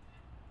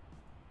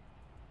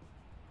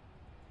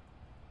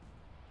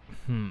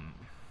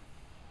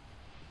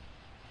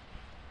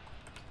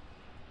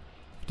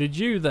 Did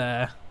you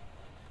there...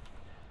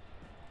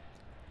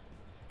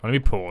 Let me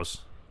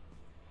pause.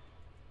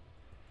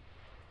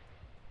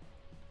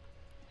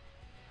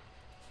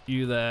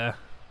 You there.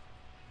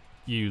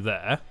 You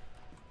there.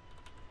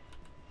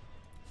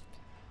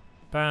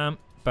 Bam,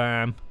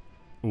 bam.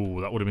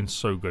 Ooh, that would have been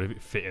so good if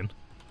it fit in.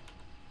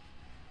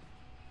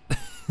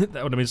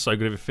 That would have been so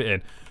good if it fit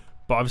in.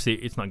 But obviously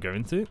it's not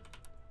going to.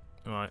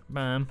 Alright,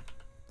 bam.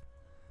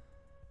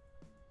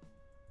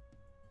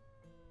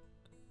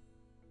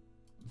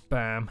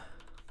 Bam.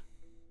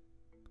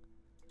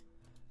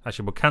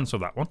 Actually, we'll cancel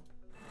that one.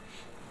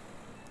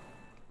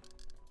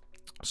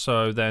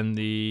 So then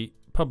the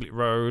public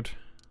road.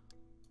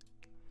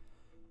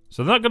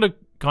 So they're not going to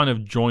kind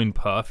of join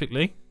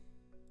perfectly.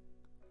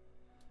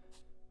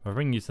 I'll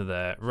bring you to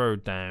there.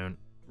 Road down.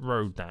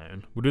 Road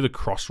down. We'll do the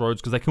crossroads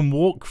because they can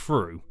walk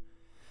through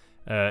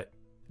the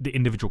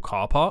individual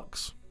car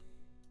parks.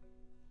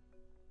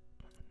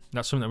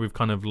 That's something that we've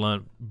kind of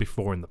learned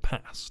before in the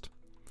past.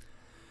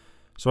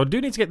 So I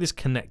do need to get this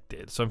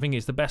connected. So I think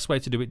it's the best way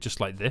to do it just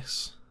like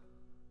this.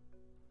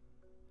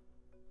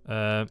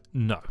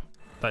 No,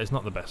 that is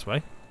not the best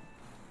way.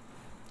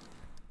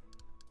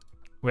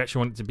 We actually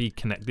want it to be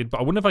connected, but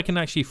I wonder if I can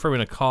actually throw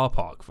in a car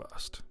park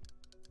first.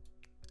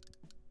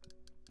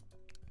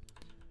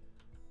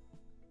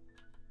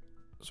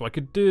 So I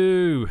could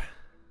do...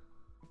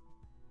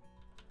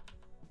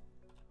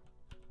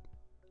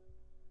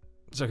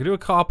 So I could do a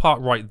car park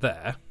right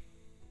there.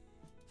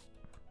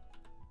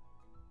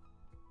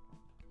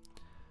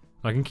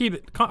 I can keep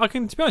it... I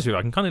can, to be honest with you,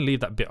 I can kind of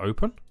leave that bit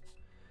open.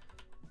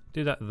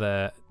 Do that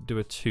there. Do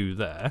a 2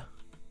 there.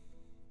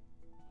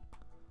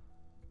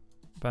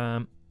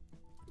 Bam.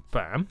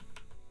 Bam.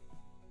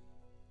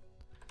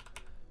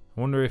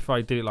 I wonder if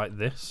I did it like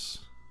this.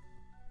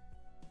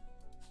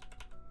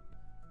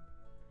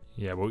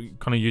 Yeah, well,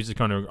 kind of use it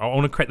kind of... I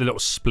want to create the little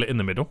split in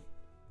the middle.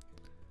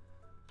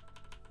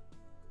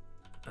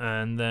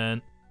 And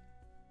then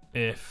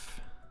if...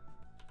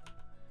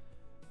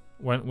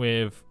 Went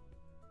with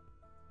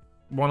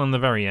one on the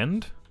very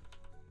end.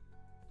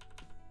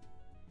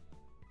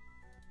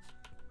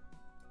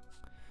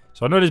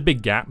 So I know there's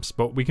big gaps,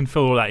 but we can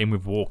fill all that in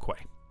with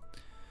walkway.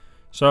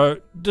 So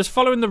just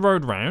following the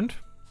road round.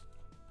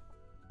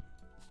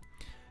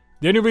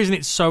 The only reason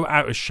it's so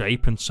out of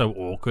shape and so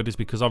awkward is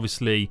because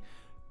obviously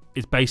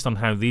it's based on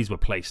how these were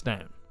placed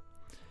down.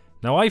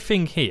 Now I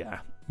think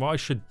here, what I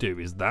should do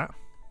is that.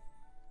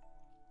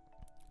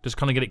 Just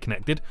kind of get it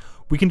connected.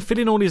 We can fit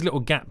in all these little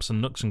gaps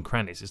and nooks and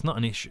crannies. It's not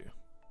an issue.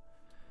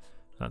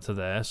 That to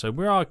there. So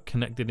we are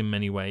connected in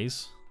many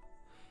ways.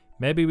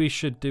 Maybe we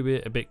should do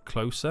it a bit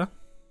closer.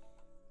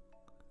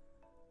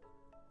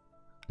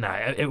 Nah,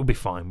 it will be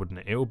fine, wouldn't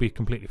it? It will be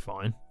completely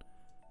fine.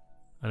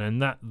 And then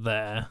that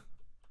there,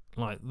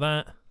 like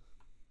that.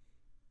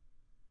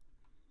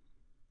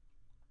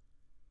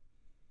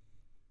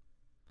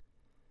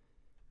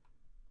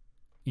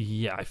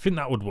 Yeah, I think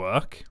that would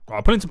work. Right,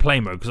 I'll put it into play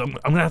mode because I'm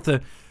going to have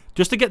to...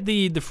 Just to get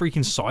the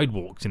freaking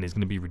sidewalks in is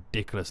going to be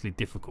ridiculously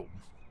difficult.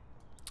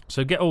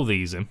 So get all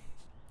these in.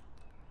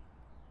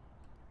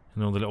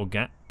 And all the little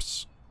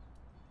gaps.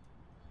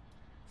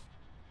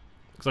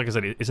 Because like I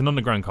said, it's an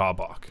underground car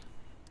park.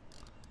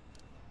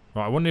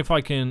 Right, I wonder if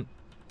I can...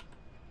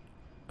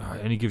 Oh,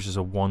 it only gives us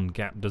a 1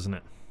 gap, doesn't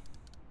it?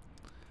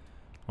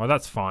 Well,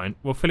 that's fine.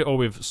 We'll fill it all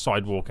with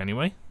sidewalk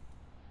anyway.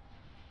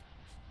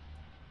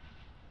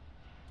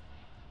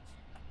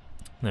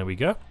 There we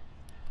go.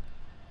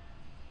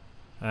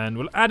 And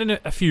we'll add in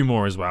a few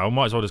more as well.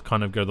 Might as well just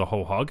kind of go the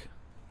whole hog.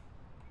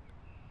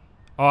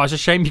 Oh, it's a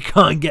shame you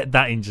can't get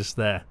that in just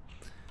there.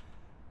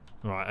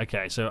 Right,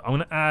 okay. So I'm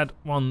going to add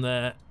one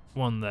there,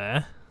 one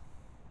there,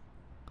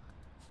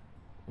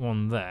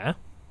 one there.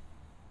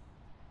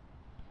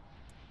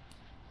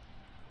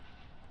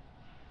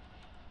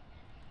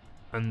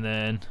 And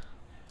then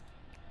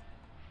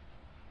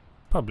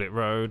public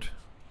road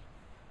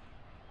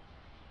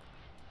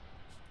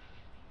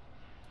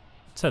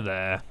to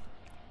there.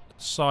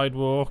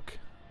 Sidewalk.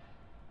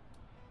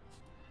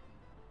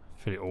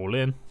 Fit it all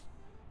in.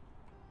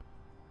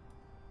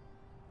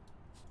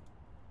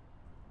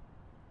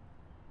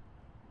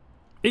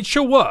 It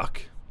shall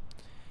work.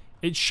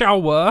 It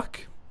shall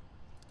work.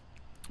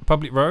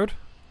 Public road.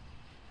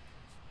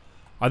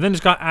 I then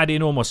just got to add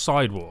in all my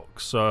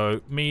sidewalks.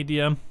 So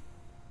medium.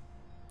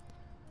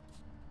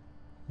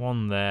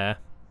 One there.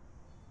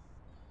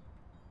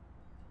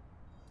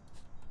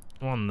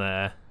 One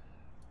there.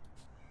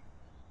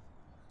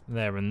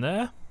 There and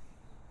there.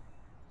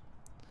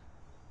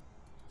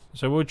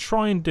 So we'll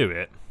try and do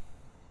it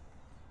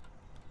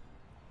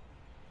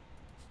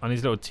on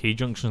these little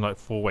T-junctions, like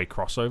 4-way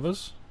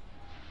crossovers.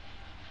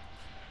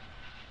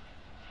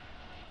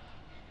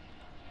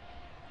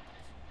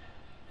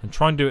 And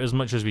try and do it as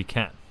much as we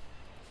can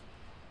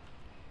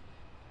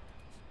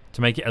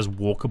to make it as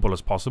walkable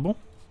as possible.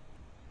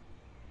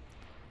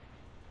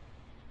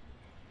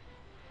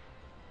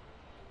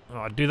 Oh,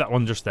 I do that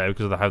one just there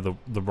because of how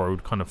the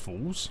road kind of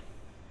falls.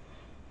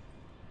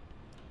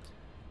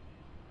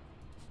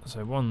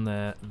 So one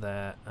there,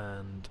 there,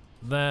 and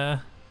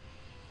there.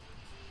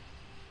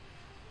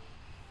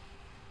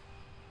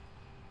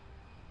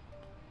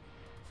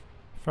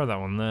 Throw that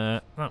one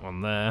there, that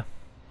one there.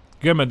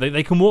 Remember,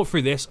 they can walk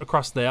through this,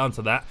 across there,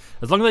 onto that.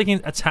 As long as they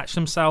can attach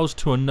themselves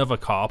to another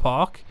car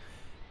park,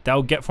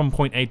 they'll get from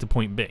point A to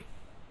point B.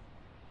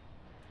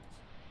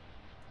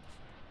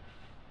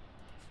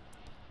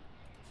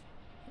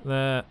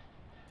 There.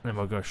 Then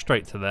we'll go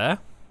straight to there.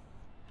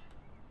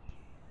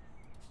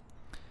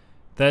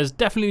 There's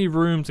definitely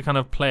room to kind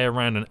of play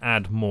around and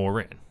add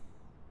more in.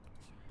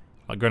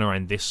 Like going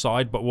around this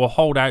side, but we'll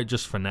hold out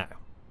just for now.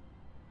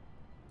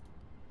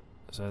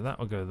 So that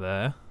will go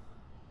there.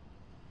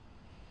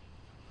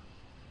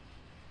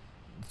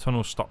 The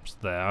tunnel stops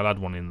there. I'll add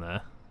one in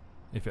there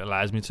if it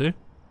allows me to.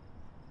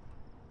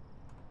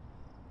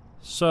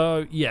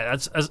 So yeah,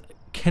 that's as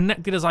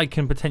connected as I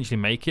can potentially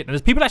make it. And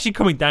there's people actually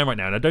coming down right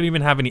now, and I don't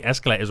even have any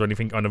escalators or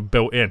anything kind of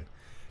built in.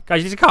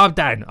 Guys, you need to calm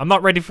down. I'm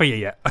not ready for you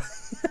yet.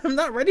 I'm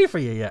not ready for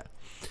you yet.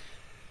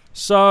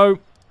 So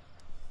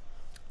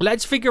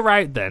let's figure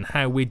out then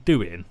how we're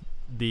doing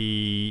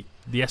the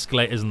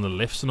escalators and the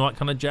lifts and all that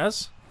kind of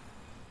jazz.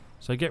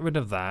 So get rid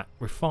of that.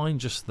 We're fine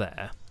just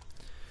there.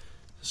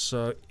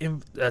 So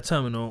in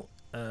terminal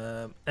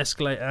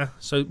escalator.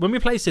 So when we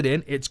place it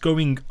in, it's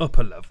going up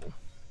a level.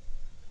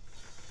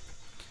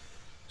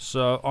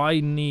 So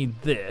I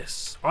need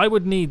this. I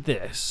would need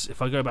this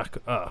if I go back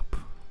up.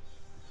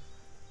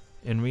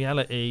 In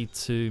reality,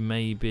 to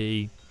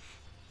maybe...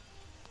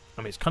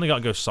 I mean, it's kind of got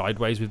to go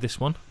sideways with this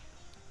one.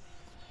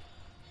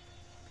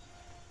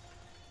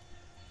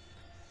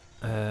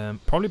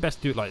 Probably best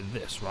to do it like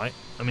this, right?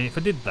 I mean, if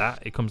I did that,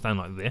 it comes down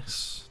like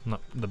this.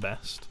 Not the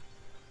best.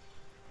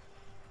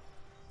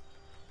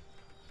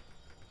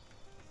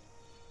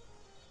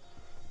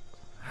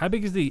 How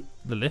big is the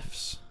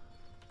lifts?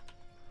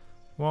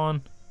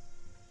 1,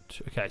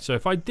 2. Okay, so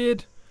if I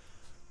did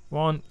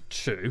 1,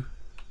 2...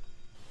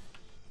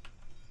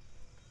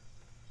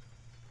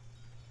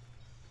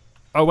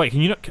 Oh, wait,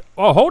 can you not...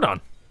 Oh, hold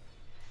on.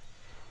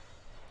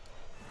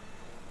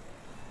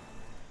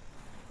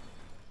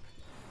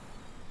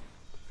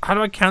 How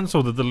do I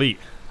cancel the delete?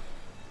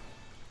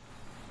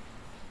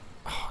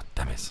 Oh,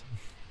 damn it.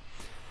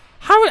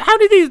 How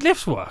do these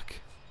lifts work?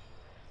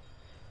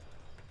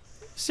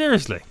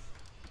 Seriously.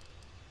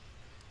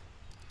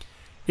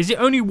 Is it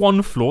only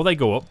one floor they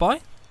go up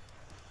by?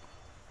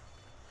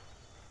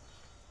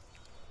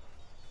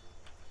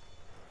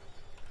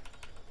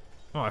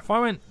 Oh, if I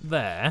went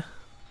there...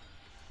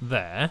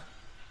 There.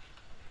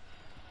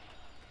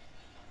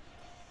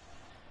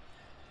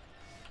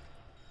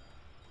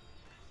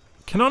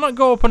 Can I not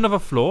go up another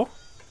floor?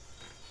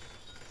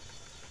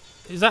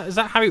 Is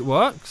that how it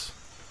works?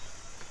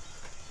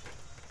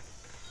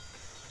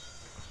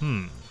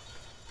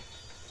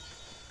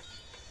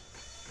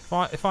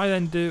 If I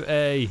then do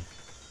a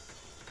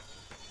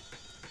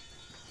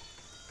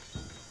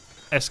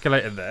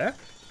escalator there,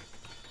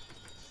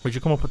 which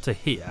will come up to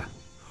here.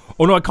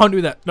 Oh no, I can't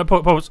do that. No,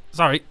 pause.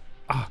 Sorry.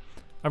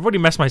 I've already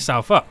messed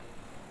myself up.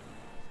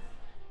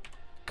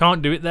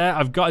 Can't do it there.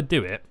 I've got to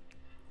do it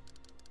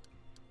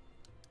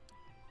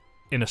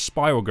in a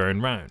spiral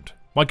going round.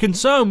 My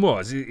concern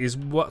is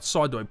what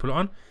side do I put it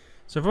on?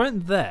 So if I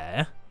went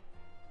there,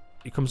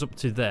 it comes up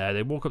to there.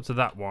 They walk up to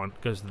that one,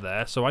 goes to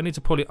there. So I need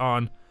to pull it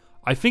on.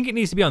 I think it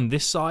needs to be on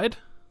this side.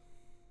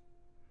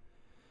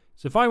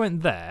 So if I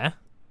went there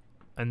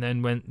and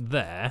then went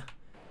there,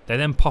 they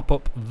then pop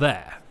up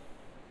there.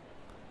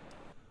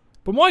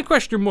 But my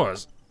question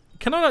was,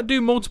 can I not do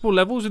multiple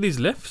levels with these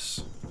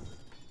lifts?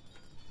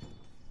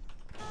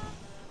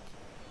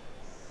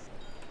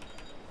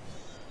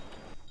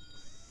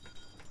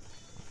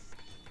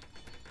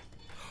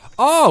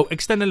 Oh,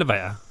 extend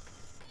elevator.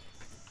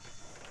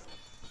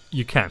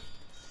 You can.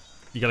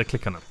 You gotta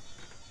click on it.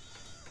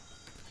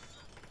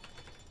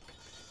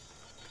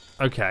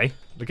 Okay.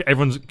 Look,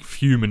 everyone's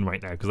fuming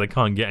right now because they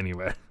can't get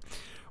anywhere.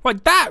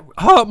 Right, that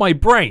hurt my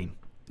brain.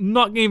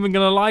 Not even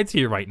gonna lie to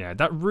you right now.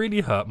 That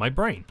really hurt my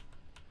brain.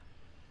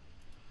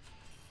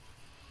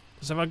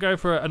 So if I go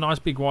for a nice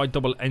big wide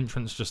double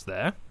entrance just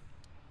there,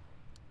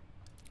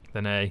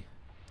 then a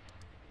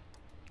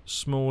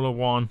smaller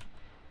one,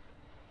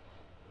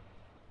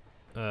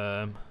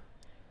 yeah,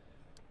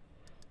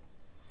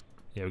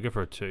 we'll go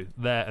for a 2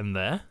 there and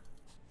there,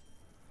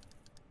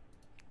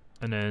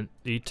 and then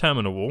the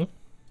terminal wall.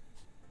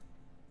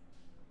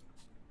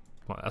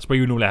 Well, that's where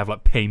you normally have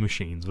like pay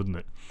machines, wouldn't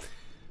it?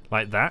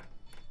 Like that.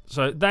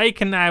 So they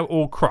can now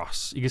all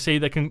cross. You can see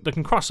they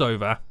can cross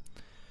over.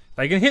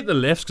 They can hit the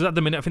lifts, because at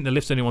the minute I think the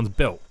lift's the only one's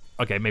built.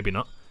 Okay, maybe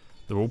not.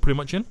 They're all pretty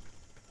much in.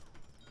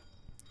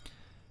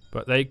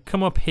 But they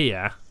come up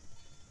here.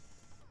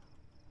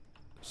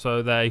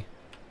 So they...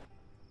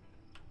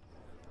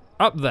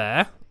 Up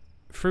there.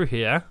 Through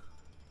here.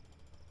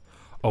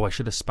 Oh, I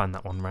should have spanned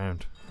that one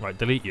round. Right,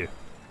 delete you.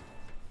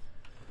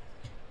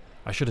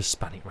 I should have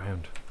span it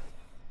round.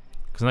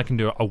 Because then I can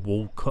do a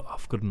wall cut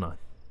off, couldn't I?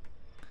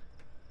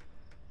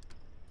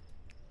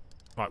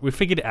 Right, we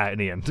figured it out in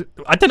the end.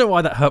 I don't know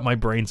why that hurt my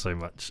brain so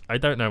much. I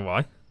don't know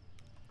why.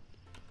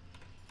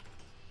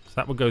 So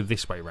that will go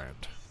this way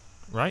round.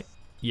 Right?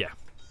 Yeah.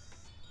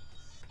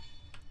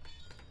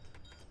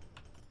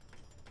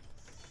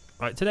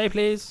 Right, today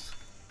please.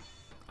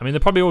 I mean, they're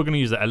probably all going to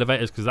use the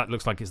elevators because that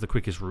looks like it's the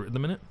quickest route at the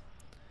minute.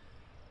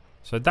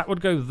 So that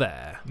would go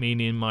there,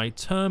 meaning my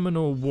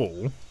terminal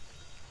wall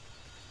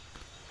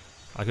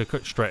I could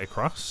cut straight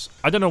across.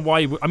 I don't know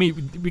why. I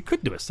mean, we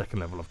could do a second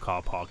level of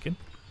car parking.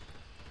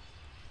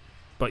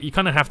 but you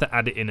kind of have to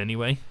add it in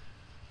anyway.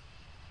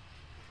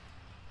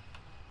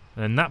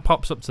 And that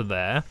pops up to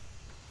there.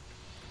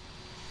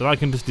 But I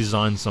can just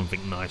design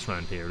something nice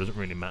around here. It doesn't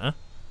really matter.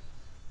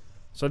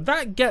 So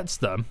that gets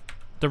them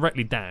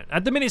directly down.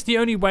 At the minute, it's the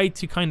only way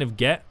to kind of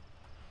get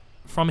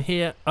from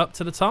here up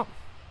to the top.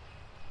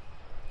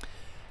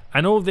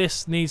 And all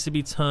this needs to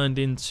be turned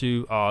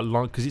into our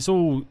long, because it's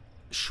all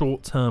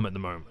short term at the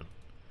moment.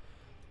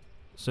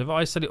 So if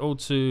I set it all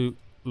to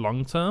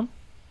long term,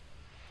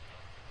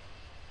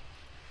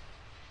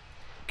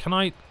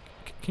 can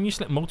you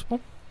select multiple?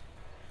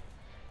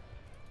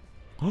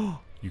 Oh,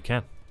 you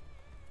can.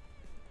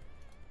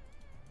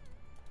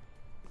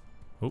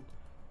 Oh.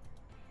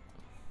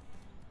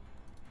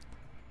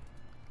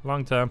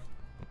 Long term.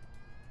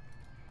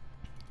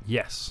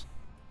 Yes.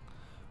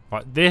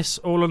 Right, this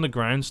all on the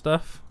ground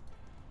stuff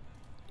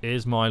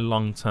is my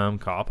long-term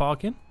car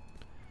parking.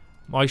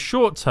 My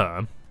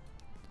short-term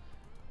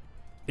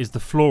is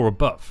the floor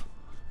above.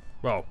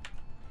 Well,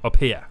 up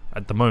here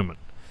at the moment.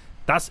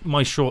 That's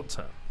my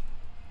short-term.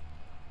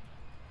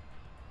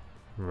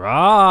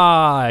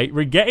 Right,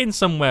 we're getting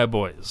somewhere,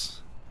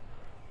 boys.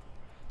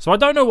 So I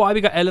don't know why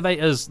we got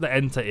elevators that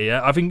enter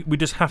here. I think we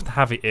just have to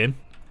have it in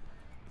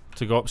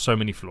to go up so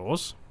many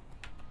floors.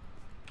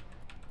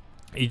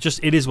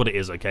 It is what it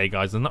is, okay,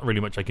 guys. There's not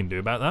really much I can do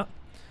about that.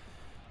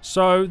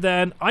 So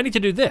then I need to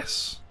do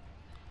this.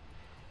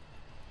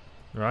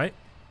 Right?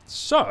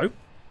 So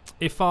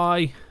if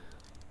I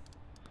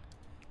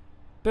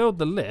build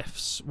the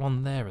lifts,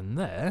 one there and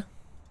there,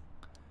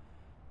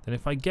 then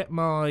if I get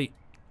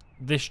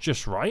this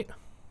just right,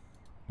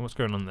 what's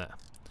going on there?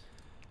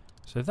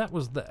 So if that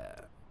was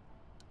there,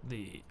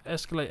 the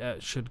escalator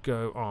should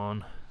go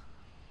on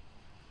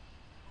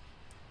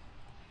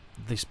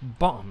this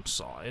bottom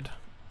side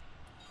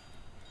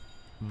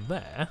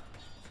there,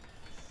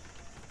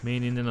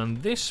 meaning then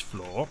on this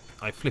floor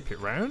I flip it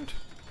round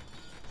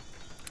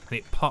and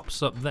it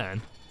pops up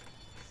then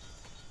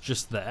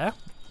just there,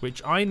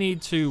 which I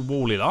need to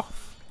wall it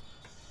off.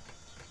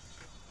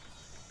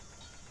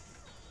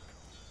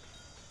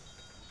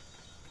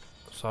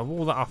 So I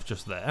wall that off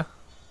just there.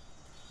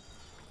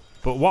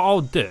 But what I'll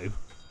do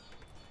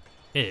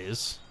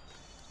is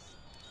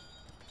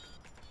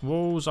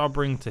walls I'll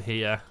bring to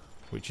here,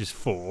 which is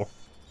 4.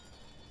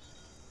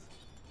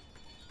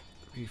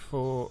 3,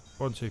 4,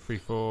 1, 2, 3,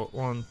 4,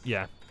 1.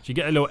 Yeah. So you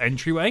get a little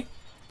entryway.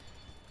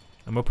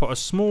 And we'll put a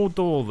small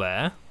door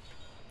there.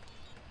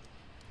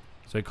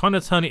 So kind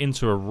of turn it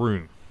into a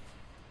room.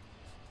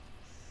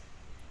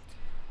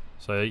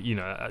 So, you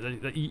know,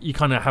 you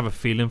kind of have a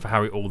feeling for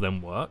how it all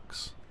then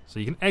works. So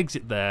you can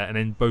exit there and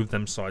then both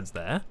them sides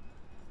there.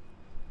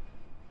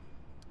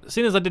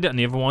 Seeing as I did it on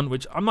the other one,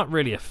 which I'm not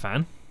really a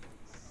fan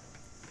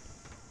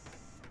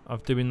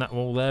of doing that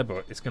wall there,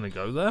 but it's going to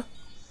go there.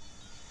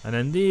 And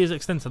then these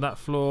extend to that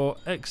floor,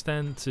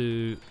 extend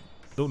to...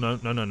 Oh,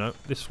 no.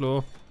 This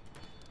floor.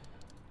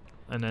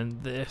 And then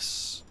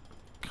this,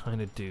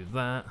 kind of do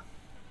that.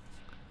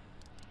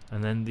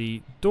 And then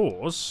the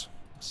doors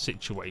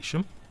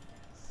situation.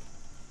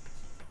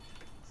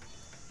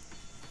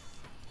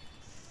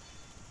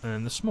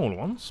 And the smaller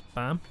ones,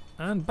 bam,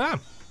 and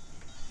bam.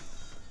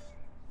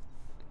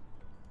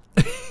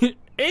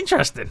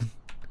 Interesting.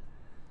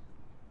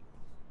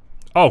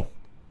 Oh.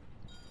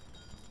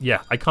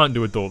 Yeah, I can't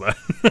do a door there.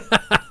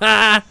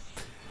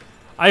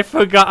 I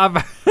forgot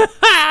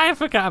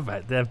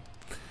about them.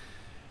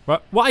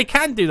 Right, what I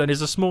can do then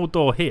is a small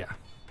door here.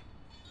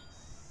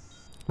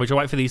 Which I'll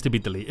wait for these to be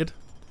deleted.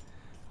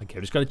 Okay,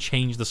 I'm just going to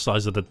change the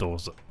size of the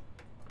doors up.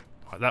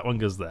 Right, that one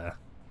goes there.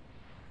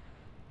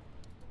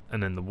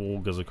 And then the wall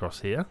goes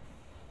across here.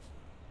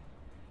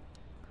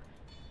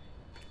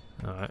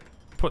 Alright,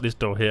 put this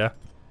door here.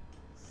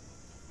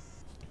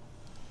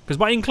 Because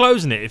by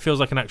enclosing it, it feels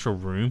like an actual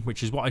room,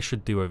 which is what I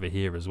should do over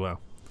here as well.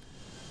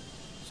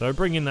 So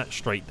bringing that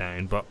straight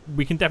down, but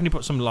we can definitely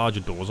put some larger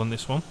doors on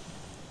this one.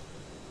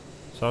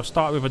 So I'll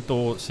start with a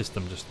door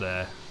system just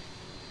there.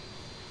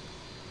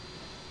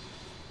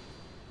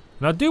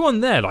 And I'll do one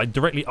there, like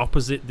directly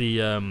opposite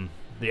the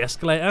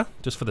escalator,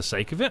 just for the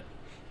sake of it.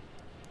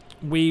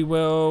 We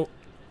will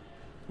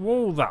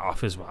wall that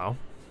off as well,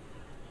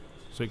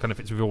 so it kind of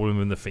fits with all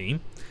within the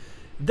theme.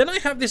 Then I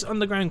have this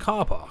underground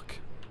car park.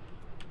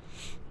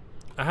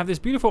 I have this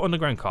beautiful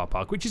underground car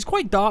park, which is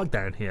quite dark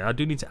down here. I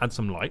do need to add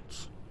some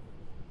lights,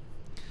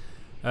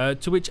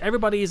 to which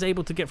everybody is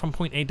able to get from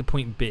point A to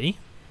point B.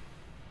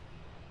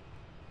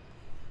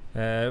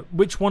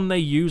 Which one they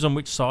use on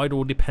which side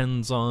all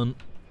depends on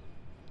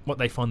what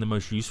they find the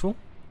most useful.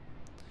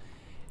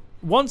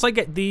 Once I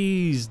get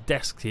these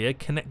desks here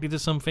connected to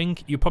something,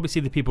 you'll probably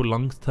see the people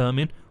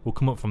long-terming will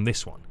come up from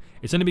this one.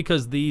 It's only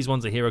because these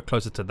ones are here are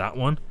closer to that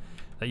one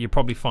that you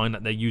probably find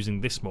that they're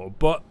using this more.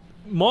 But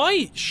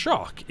my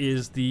shock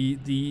is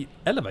the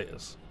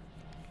elevators.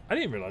 I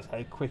didn't realise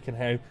how quick and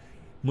how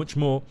much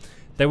more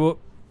they were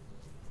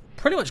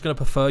pretty much going to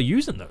prefer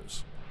using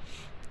those.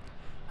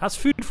 That's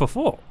food for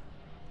thought.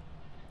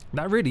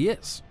 That really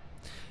is.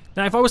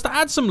 Now, if I was to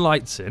add some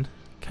lights in,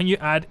 can you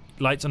add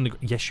lights on the...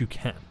 Yes, you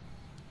can.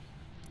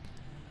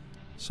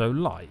 So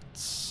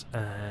lights,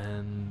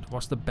 and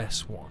what's the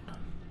best one?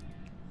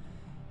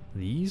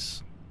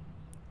 These?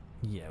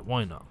 Yeah,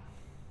 why not?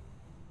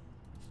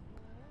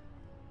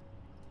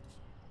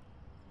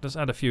 Let's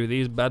add a few of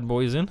these bad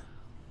boys in.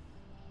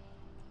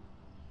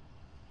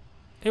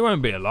 It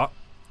won't be a lot.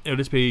 It'll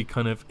just be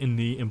kind of in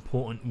the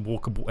important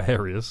walkable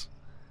areas.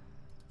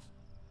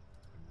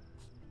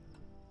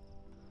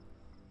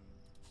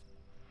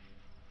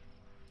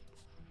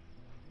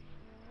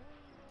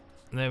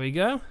 There we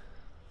go.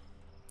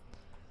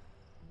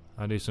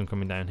 I'll do some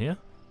coming down here.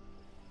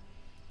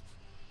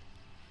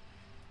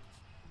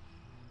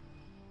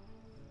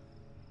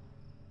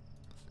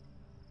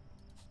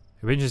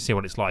 It'll be interesting to see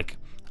what it's like.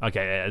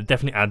 Okay, yeah, it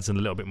definitely adds in a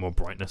little bit more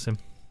brightness in.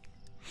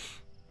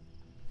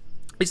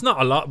 It's not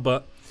a lot,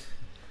 but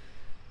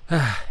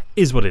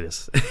is what it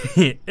is.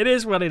 It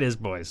is what it is,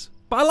 boys.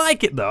 But I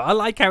like it though. I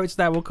like how it's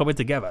now all coming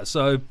together.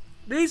 So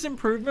these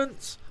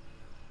improvements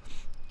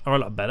are a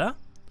lot better.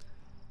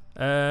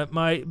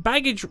 My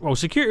baggage, well,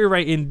 security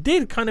rating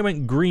did kind of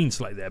went green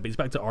slightly there, but it's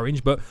back to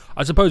orange. But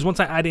I suppose once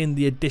I add in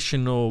the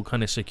additional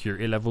kind of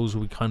security levels,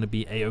 we kind of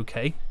be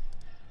a-okay.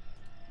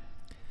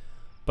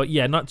 But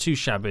yeah, not too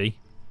shabby.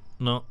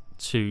 Not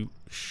too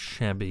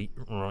shabby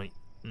right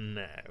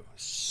now.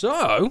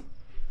 So,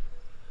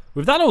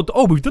 with that all...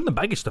 Oh, we've done the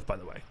baggage stuff, by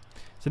the way.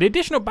 So the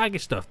additional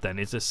baggage stuff, then,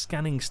 is a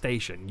scanning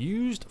station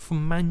used for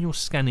manual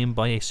scanning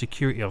by a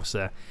security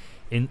officer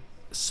in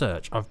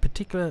search of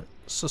particular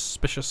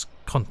suspicious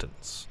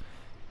contents.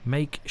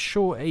 Make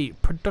sure a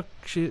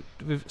productive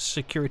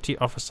security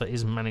officer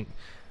is manning...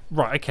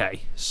 Right,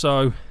 okay.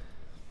 So...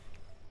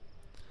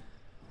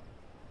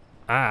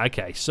 Ah,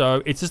 okay.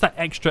 So, it's just that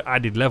extra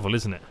added level,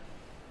 isn't it?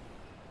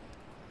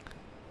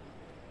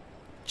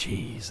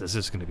 Jeez, there's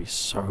just going to be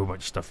so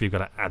much stuff you've got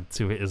to add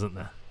to it, isn't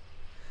there?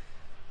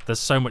 There's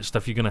so much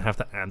stuff you're going to have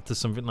to add to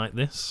something like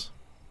this.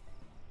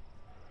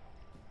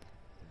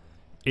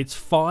 It's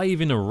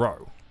 5 in a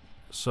row.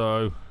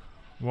 So,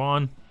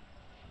 1,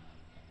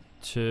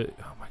 2...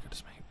 Oh my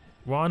goodness me.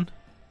 1,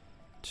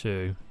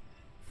 2,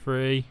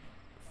 3,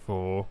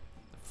 4,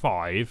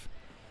 5,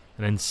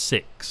 and then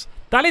 6.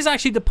 That is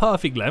actually the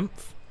perfect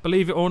length,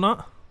 believe it or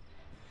not.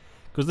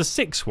 Because the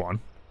 6th one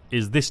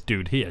is this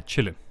dude here,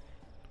 chilling.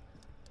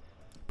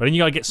 But then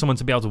you gotta get someone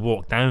to be able to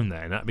walk down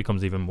there, and that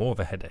becomes even more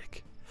of a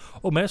headache.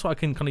 Oh, maybe that's why I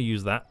can kind of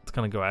use that to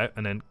kind of go out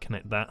and then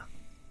connect that.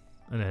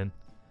 And then...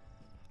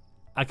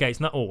 Okay, it's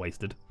not all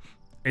wasted.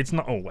 It's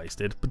not all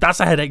wasted. But that's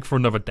a headache for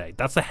another day.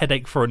 That's a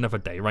headache for another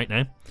day right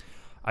now.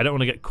 I don't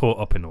want to get caught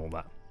up in all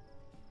that.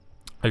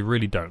 I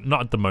really don't.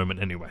 Not at the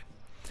moment, anyway.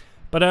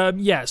 But,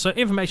 yeah, so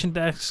information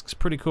desks,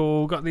 pretty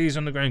cool. Got these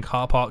underground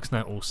car parks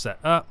now all set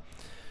up.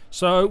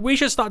 So we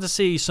should start to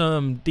see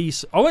some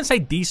decent... I wouldn't say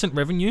decent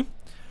revenue.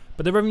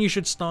 But the revenue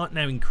should start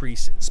now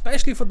increasing,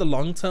 especially for the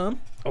long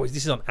term. Oh, this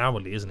is on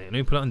hourly, isn't it? And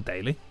we put it on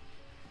daily.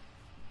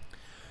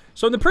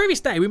 So on the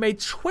previous day, we made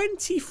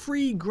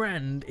 23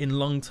 grand in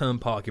long-term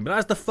parking. But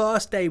that's the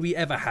first day we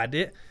ever had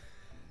it.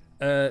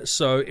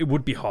 So it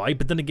would be high.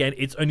 But then again,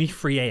 it's only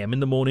 3 AM in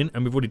the morning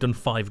and we've already done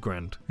 5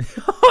 grand.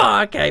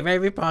 Okay,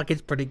 maybe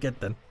parking's pretty good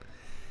then.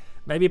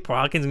 Maybe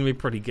parking's going to be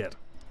pretty good.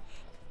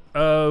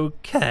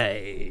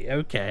 Okay.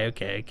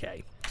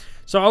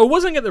 So I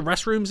wasn't get the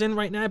restrooms in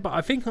right now, but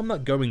I think I'm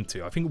not going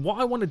to. I think what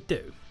I want to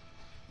do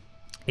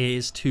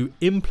is to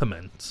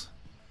implement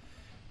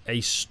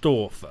a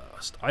store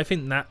first. I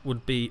think that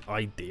would be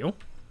ideal,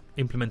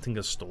 implementing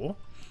a store.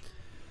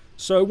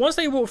 So once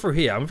they walk through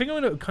here, I think I'm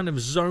going to kind of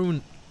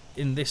zone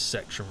in this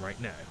section right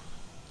now.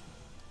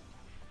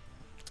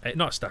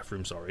 Not a staff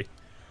room, sorry.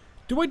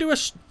 Do I do a...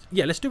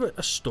 Yeah, let's do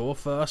a store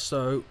first.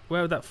 So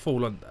where would that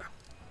fall under?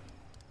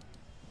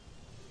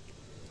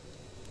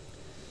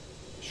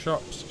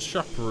 Shops,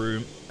 shop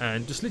room,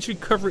 and just literally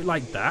cover it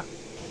like that.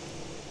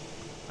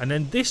 And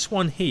then this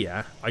one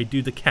here, I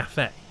do the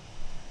cafe.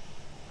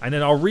 And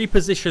then I'll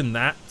reposition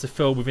that to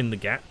fill within the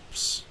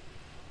gaps.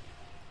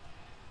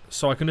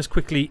 So I can just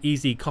quickly,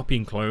 easy copy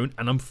and clone.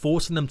 And I'm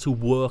forcing them to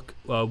walk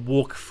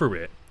through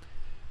it.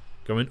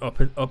 Going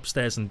up and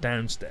upstairs and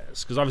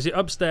downstairs. Because obviously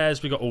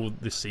upstairs we got all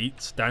the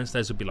seats.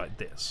 Downstairs would be like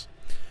this.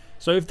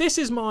 So if this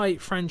is my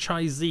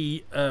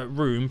franchisee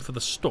room for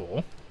the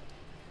store...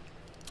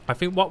 I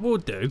think what we'll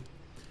do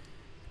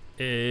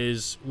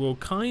is we'll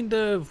kind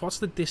of... What's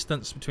the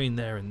distance between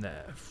there and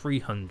there?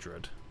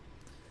 300.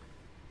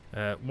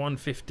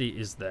 150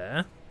 is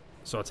there.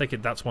 So I take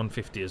it that's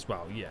 150 as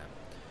well, yeah.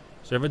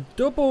 So we have a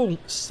double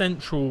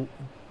central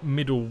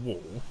middle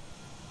wall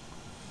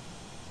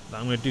that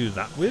I'm going to do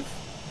that with.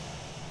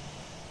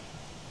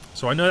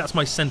 So I know that's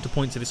my center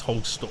point to this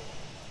whole store.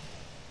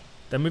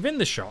 Then within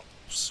the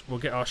shops, we'll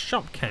get our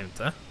shop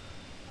counter.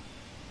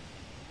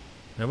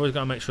 I've always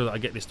got to make sure that I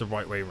get this the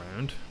right way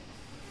around.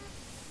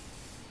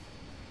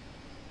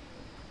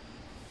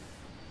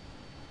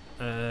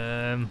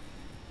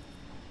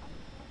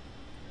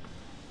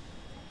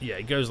 Yeah,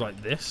 it goes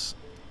like this.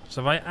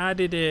 So if I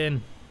added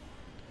in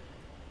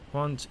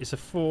it's a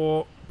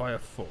 4 by a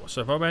 4.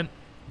 So if I went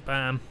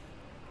bam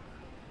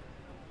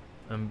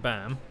and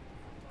bam,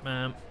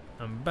 bam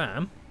and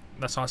bam,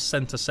 That's our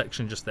center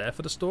section just there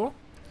for the store.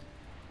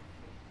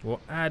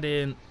 We'll add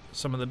in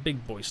some of the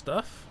big boy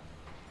stuff.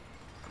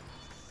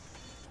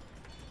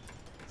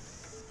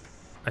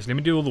 Actually, let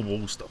me do all the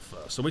wall stuff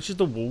first. So which is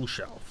the wall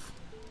shelf?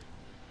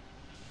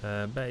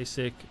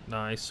 Basic,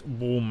 nice,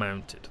 wall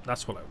mounted.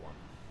 That's what I want.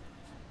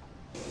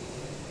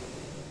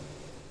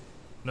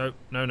 No,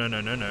 no, no, no,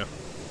 no, no.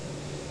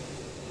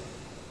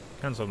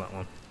 Cancel that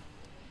one.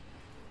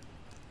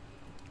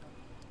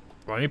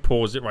 Right, let me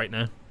pause it right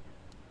now.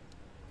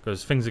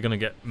 Because things are going to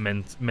get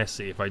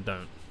messy if I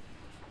don't.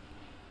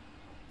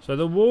 So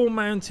the wall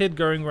mounted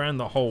going around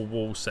the whole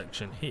wall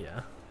section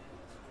here.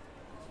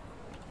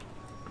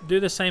 Do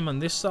the same on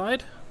this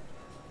side.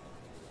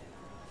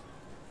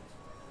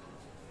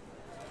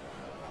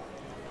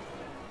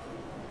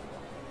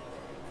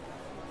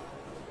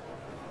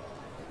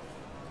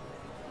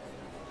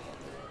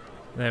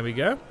 There we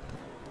go.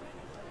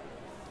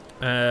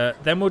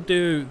 Then we'll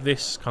do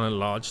this kind of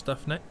large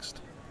stuff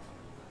next.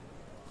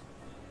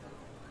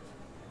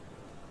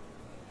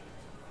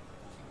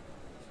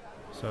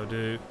 So I'll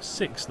do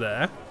 6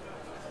 there.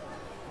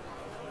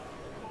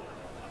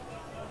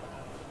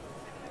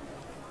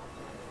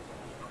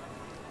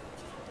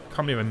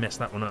 Can't believe I messed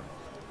that one up.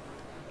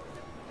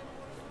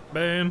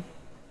 Boom.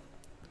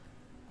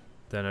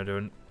 Then I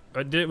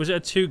do was it a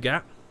 2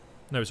 gap?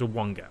 No, it's a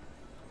 1 gap.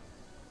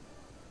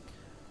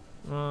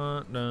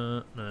 Nah,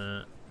 nah,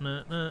 nah,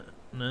 nah,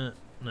 nah,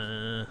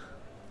 nah.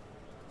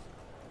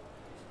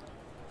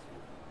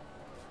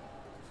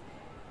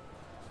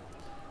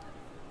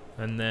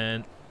 And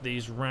then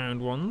these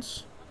round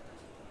ones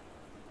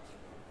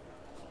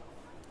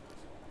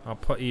I'll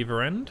put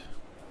either end.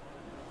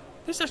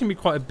 This is actually going to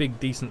be quite a big,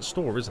 decent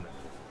store, isn't it?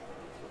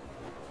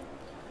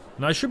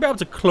 And I should be able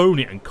to clone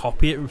it and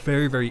copy it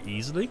very, very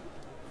easily.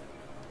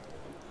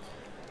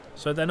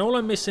 So then all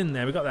I'm missing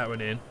there, we got that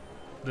one in.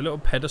 The little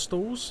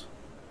pedestals.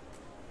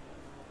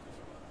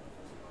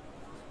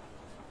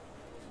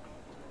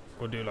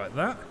 We'll do like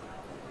that.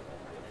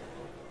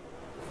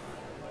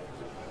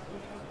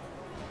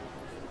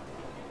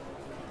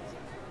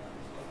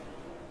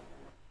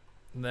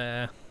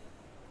 There.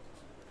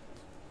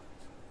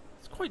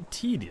 It's quite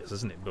tedious,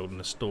 isn't it, building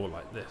a store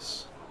like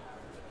this?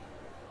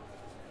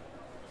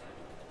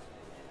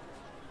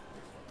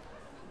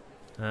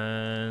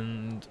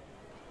 And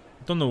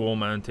done the wall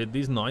mounted.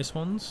 These nice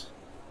ones.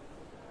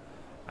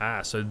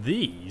 Ah, so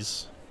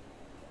these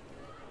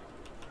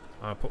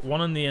I'll put one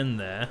on the end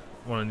there,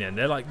 one on the end.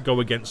 They're like go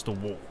against the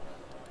wall.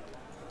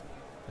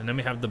 And then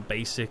we have the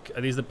basic.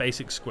 Are these the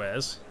basic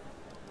squares?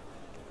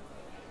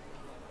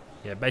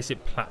 Yeah,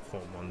 basic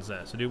platform ones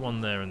there. So do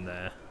one there and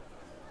there.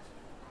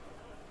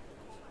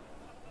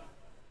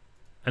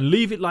 And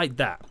leave it like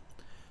that.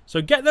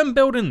 So get them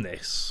building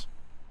this.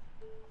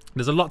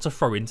 There's a lot to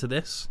throw into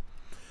this.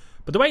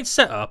 But the way it's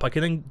set up, I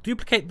can then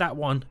duplicate that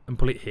one and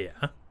put it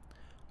here.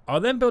 I'll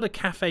then build a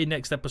cafe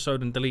next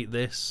episode and delete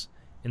this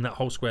in that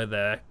whole square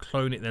there.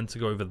 Clone it then to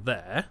go over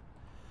there.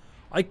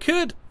 I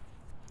could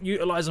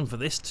utilize them for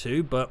this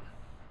too, but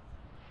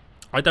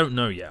I don't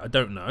know yet. I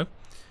don't know.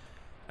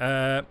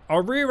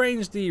 I'll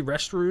rearrange the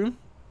restroom.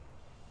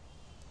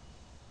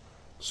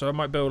 So I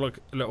might build like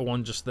a little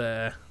one just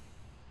there.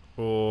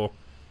 Or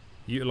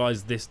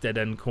utilize this dead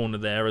end corner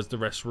there as the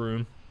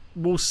restroom.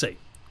 We'll see.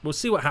 We'll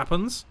see what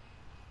happens.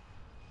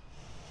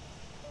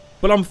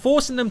 But I'm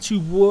forcing them to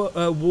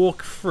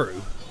walk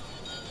through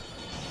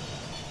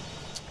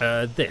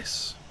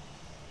the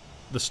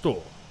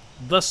store.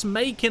 Thus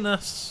making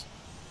us,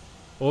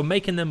 or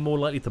making them more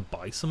likely to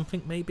buy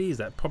something maybe. Is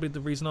that probably the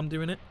reason I'm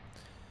doing it?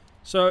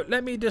 So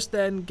let me just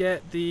then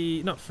get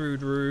the, not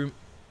food room,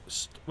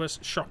 where's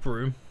shop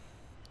room,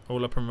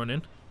 all up and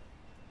running.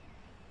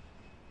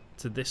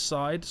 To this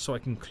side so I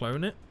can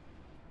clone it.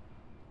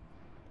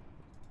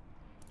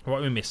 What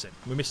are we missing?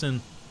 We're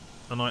missing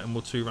an item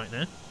or two right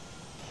now.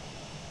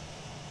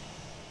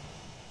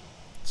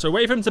 So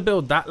wait for him to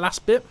build that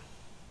last bit.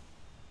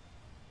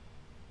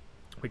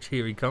 Which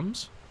here he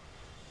comes.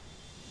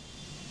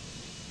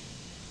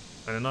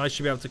 And then I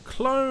should be able to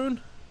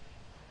clone.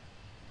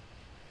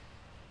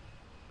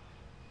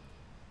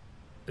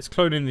 It's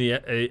cloning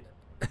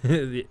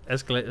the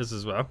escalators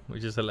as well,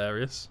 which is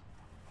hilarious.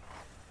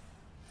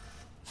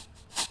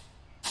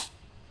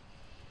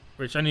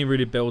 Which only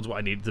really builds what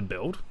I needed to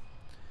build.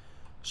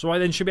 So I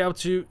then should be able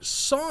to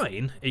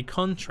sign a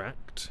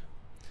contract.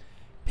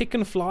 Pick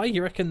and fly,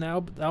 you reckon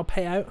they'll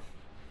pay out?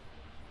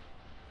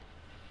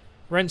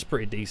 Rent's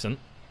pretty decent.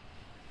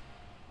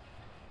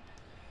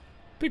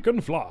 Pick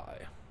and fly.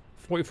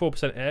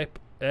 44%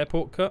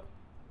 airport cut.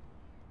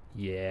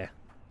 Yeah.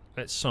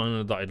 Let's sign on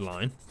a dotted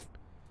line.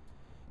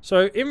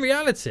 So in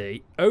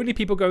reality, only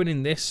people going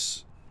in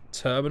this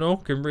terminal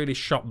can really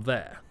shop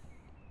there.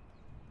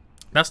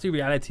 That's the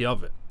reality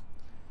of it.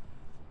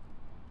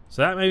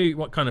 So that may be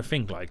what kind of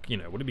thing, like, you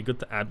know, would it be good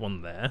to add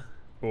one there?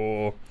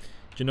 Or, do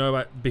you know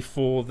about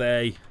before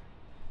I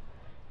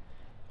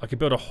could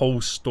build a whole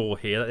store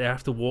here that they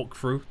have to walk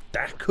through?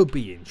 That could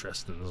be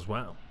interesting as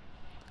well.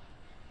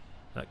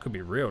 That could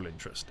be real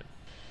interesting.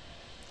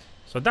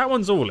 So that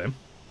one's all in.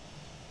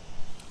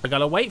 I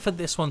gotta wait for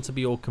this one to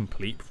be all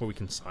complete before we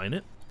can sign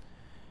it.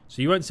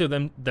 So you won't see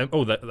them.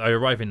 Oh, they're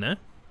arriving now.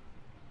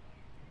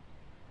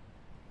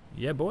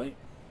 Yeah, boy.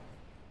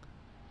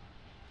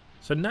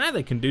 So now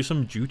they can do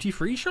some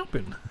duty-free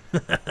shopping.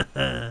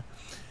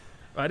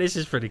 Right, this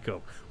is pretty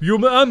cool.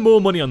 You'll earn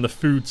more money on the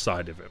food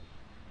side of it.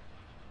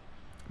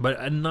 But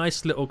a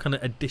nice little kind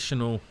of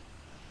additional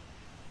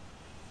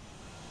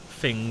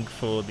thing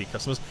for the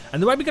customers.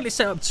 And the way we got it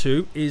set up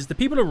too is the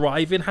people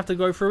arriving have to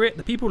go through it.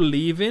 The people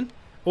leaving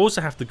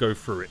also have to go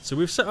through it. So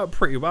we've set up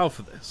pretty well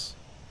for this.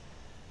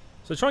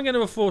 So try and get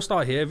another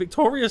 4-star here.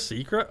 Victoria's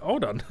Secret.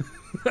 Hold on.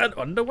 An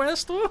underwear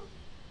store?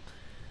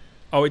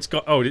 Oh, it's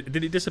got... Oh,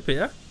 did it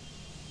disappear?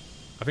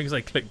 I think it's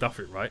like clicked off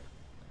it, right?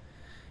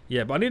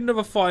 Yeah, but I need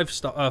another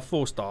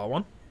 4-star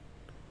one.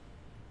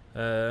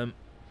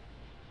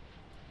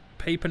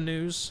 Paper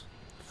news.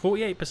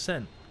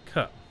 48%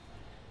 cut.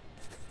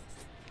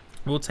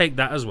 We'll take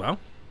that as well.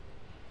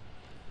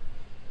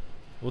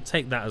 We'll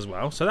take that as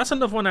well. So that's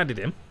another one added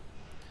in.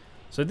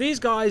 So these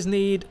guys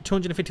need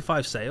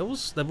 255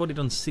 sales. They've already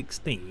done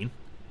 16.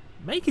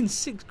 Making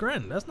 6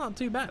 grand. That's not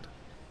too bad.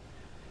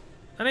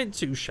 That ain't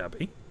too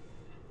shabby.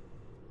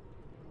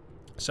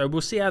 So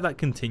we'll see how that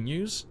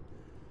continues.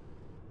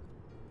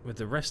 With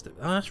the rest of...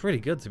 Oh, that's really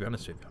good, to be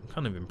honest with you. I'm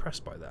kind of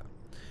impressed by that.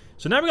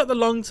 So now we've got the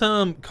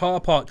long-term car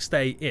park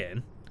stay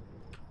in.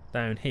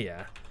 Down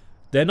here.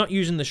 They're not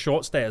using the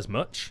short stay as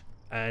much.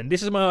 And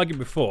this is my argument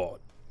before.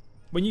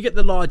 When you get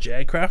the large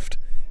aircraft,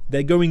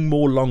 they're going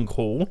more long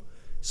haul.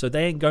 So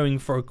they ain't going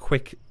for a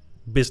quick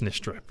business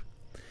trip.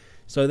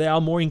 So they are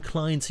more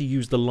inclined to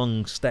use the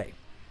long stay.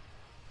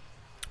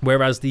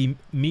 Whereas the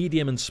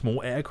medium and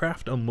small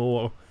aircraft are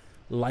more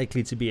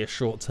likely to be a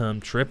short-term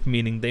trip,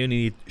 meaning they only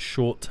need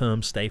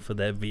short-term stay for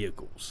their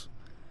vehicles.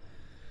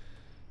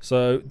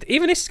 So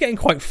even this is getting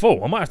quite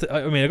full. I might have to.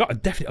 I mean,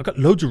 I've got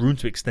loads of room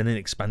to extend and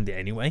expand it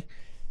anyway.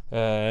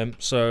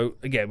 So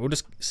again, we'll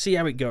just see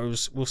how it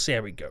goes. We'll see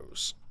how it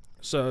goes.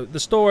 So the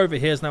store over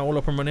here is now all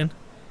up and running.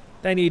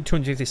 They need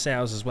 250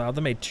 sales as well.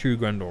 They made 2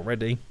 grand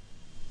already.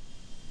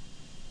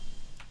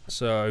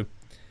 So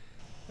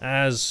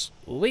as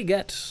we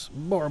get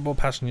more and more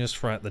passengers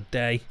throughout the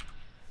day,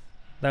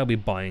 they'll be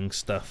buying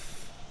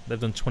stuff. They've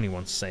done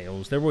 21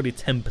 sales. They're already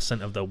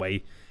 10% of their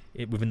way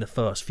within the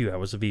first few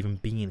hours of even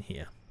being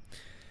here.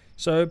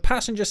 So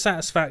passenger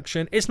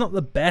satisfaction, it's not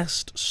the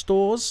best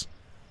stores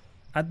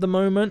at the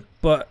moment,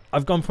 but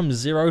I've gone from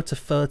 0 to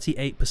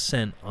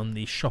 38% on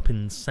the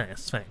shopping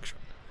satisfaction.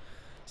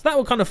 So that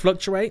will kind of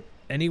fluctuate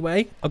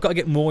anyway. I've got to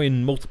get more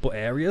in multiple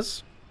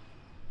areas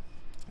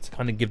to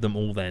kind of give them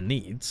all their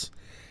needs.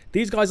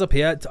 These guys up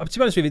here, to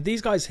be honest with you,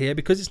 these guys here,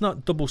 because it's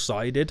not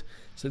double-sided,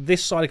 so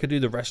this side I could do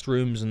the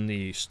restrooms and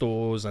the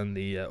stores and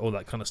the all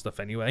that kind of stuff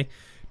anyway,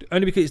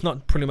 only because it's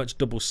not pretty much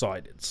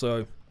double-sided.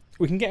 So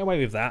we can get away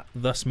with that,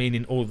 thus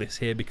meaning all this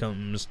here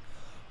becomes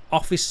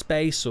office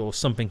space or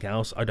something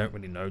else. I don't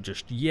really know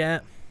just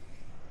yet.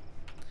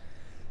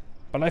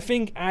 But I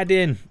think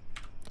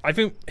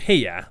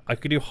here I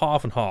could do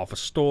half and half, a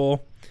store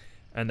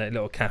and a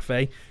little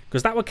cafe,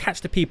 because that would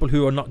catch the people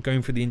who are not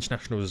going through the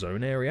international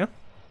zone area.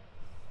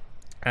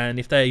 And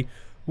if they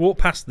walk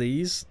past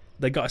these,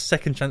 they got a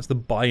second chance to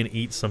buy and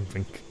eat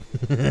something.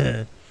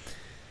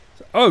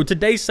 Oh,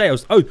 today's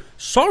sales. Oh,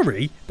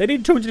 sorry. They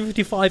need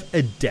 255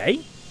 a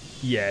day?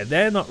 Yeah,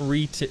 they're not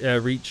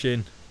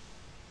reaching...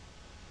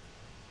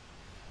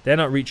 They're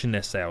not reaching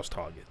their sales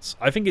targets.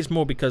 I think it's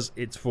more because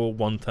it's for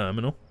one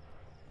terminal.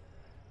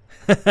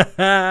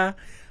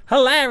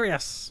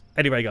 Hilarious.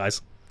 Anyway,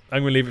 guys,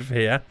 I'm going to leave it for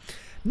here.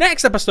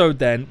 Next episode,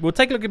 then, we'll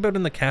take a look at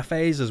building the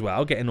cafes as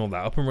well, getting all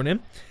that up and running.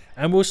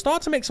 And we'll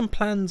start to make some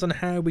plans on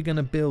how we're going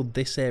to build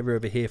this area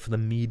over here for the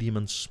medium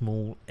and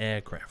small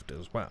aircraft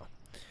as well.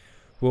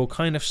 We'll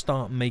kind of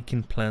start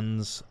making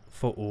plans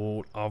for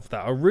all of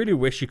that. I really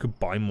wish you could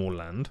buy more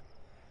land,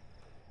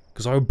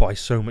 because I would buy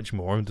so much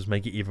more and just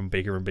make it even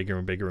bigger and bigger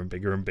and bigger and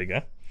bigger and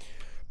bigger.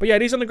 But yeah,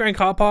 these underground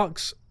car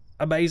parks,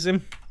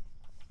 amazing.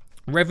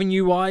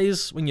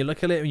 Revenue-wise, when you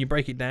look at it, when you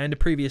break it down, the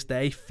previous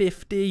day,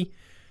 50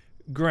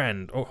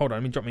 grand. Oh, hold on,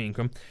 let me drop my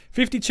income.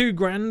 52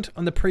 grand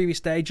on the previous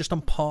day just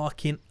on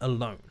parking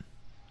alone.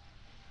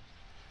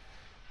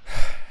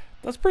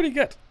 That's pretty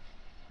good.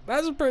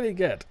 That's pretty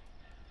good.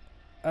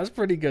 That's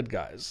pretty good,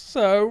 guys.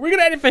 So we're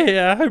gonna end it for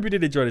here. I hope you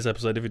did enjoy this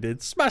episode. If you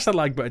did, smash that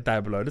like button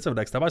down below. Until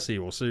next time, I'll see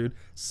you all soon.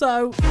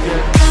 So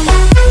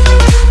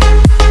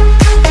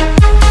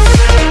good.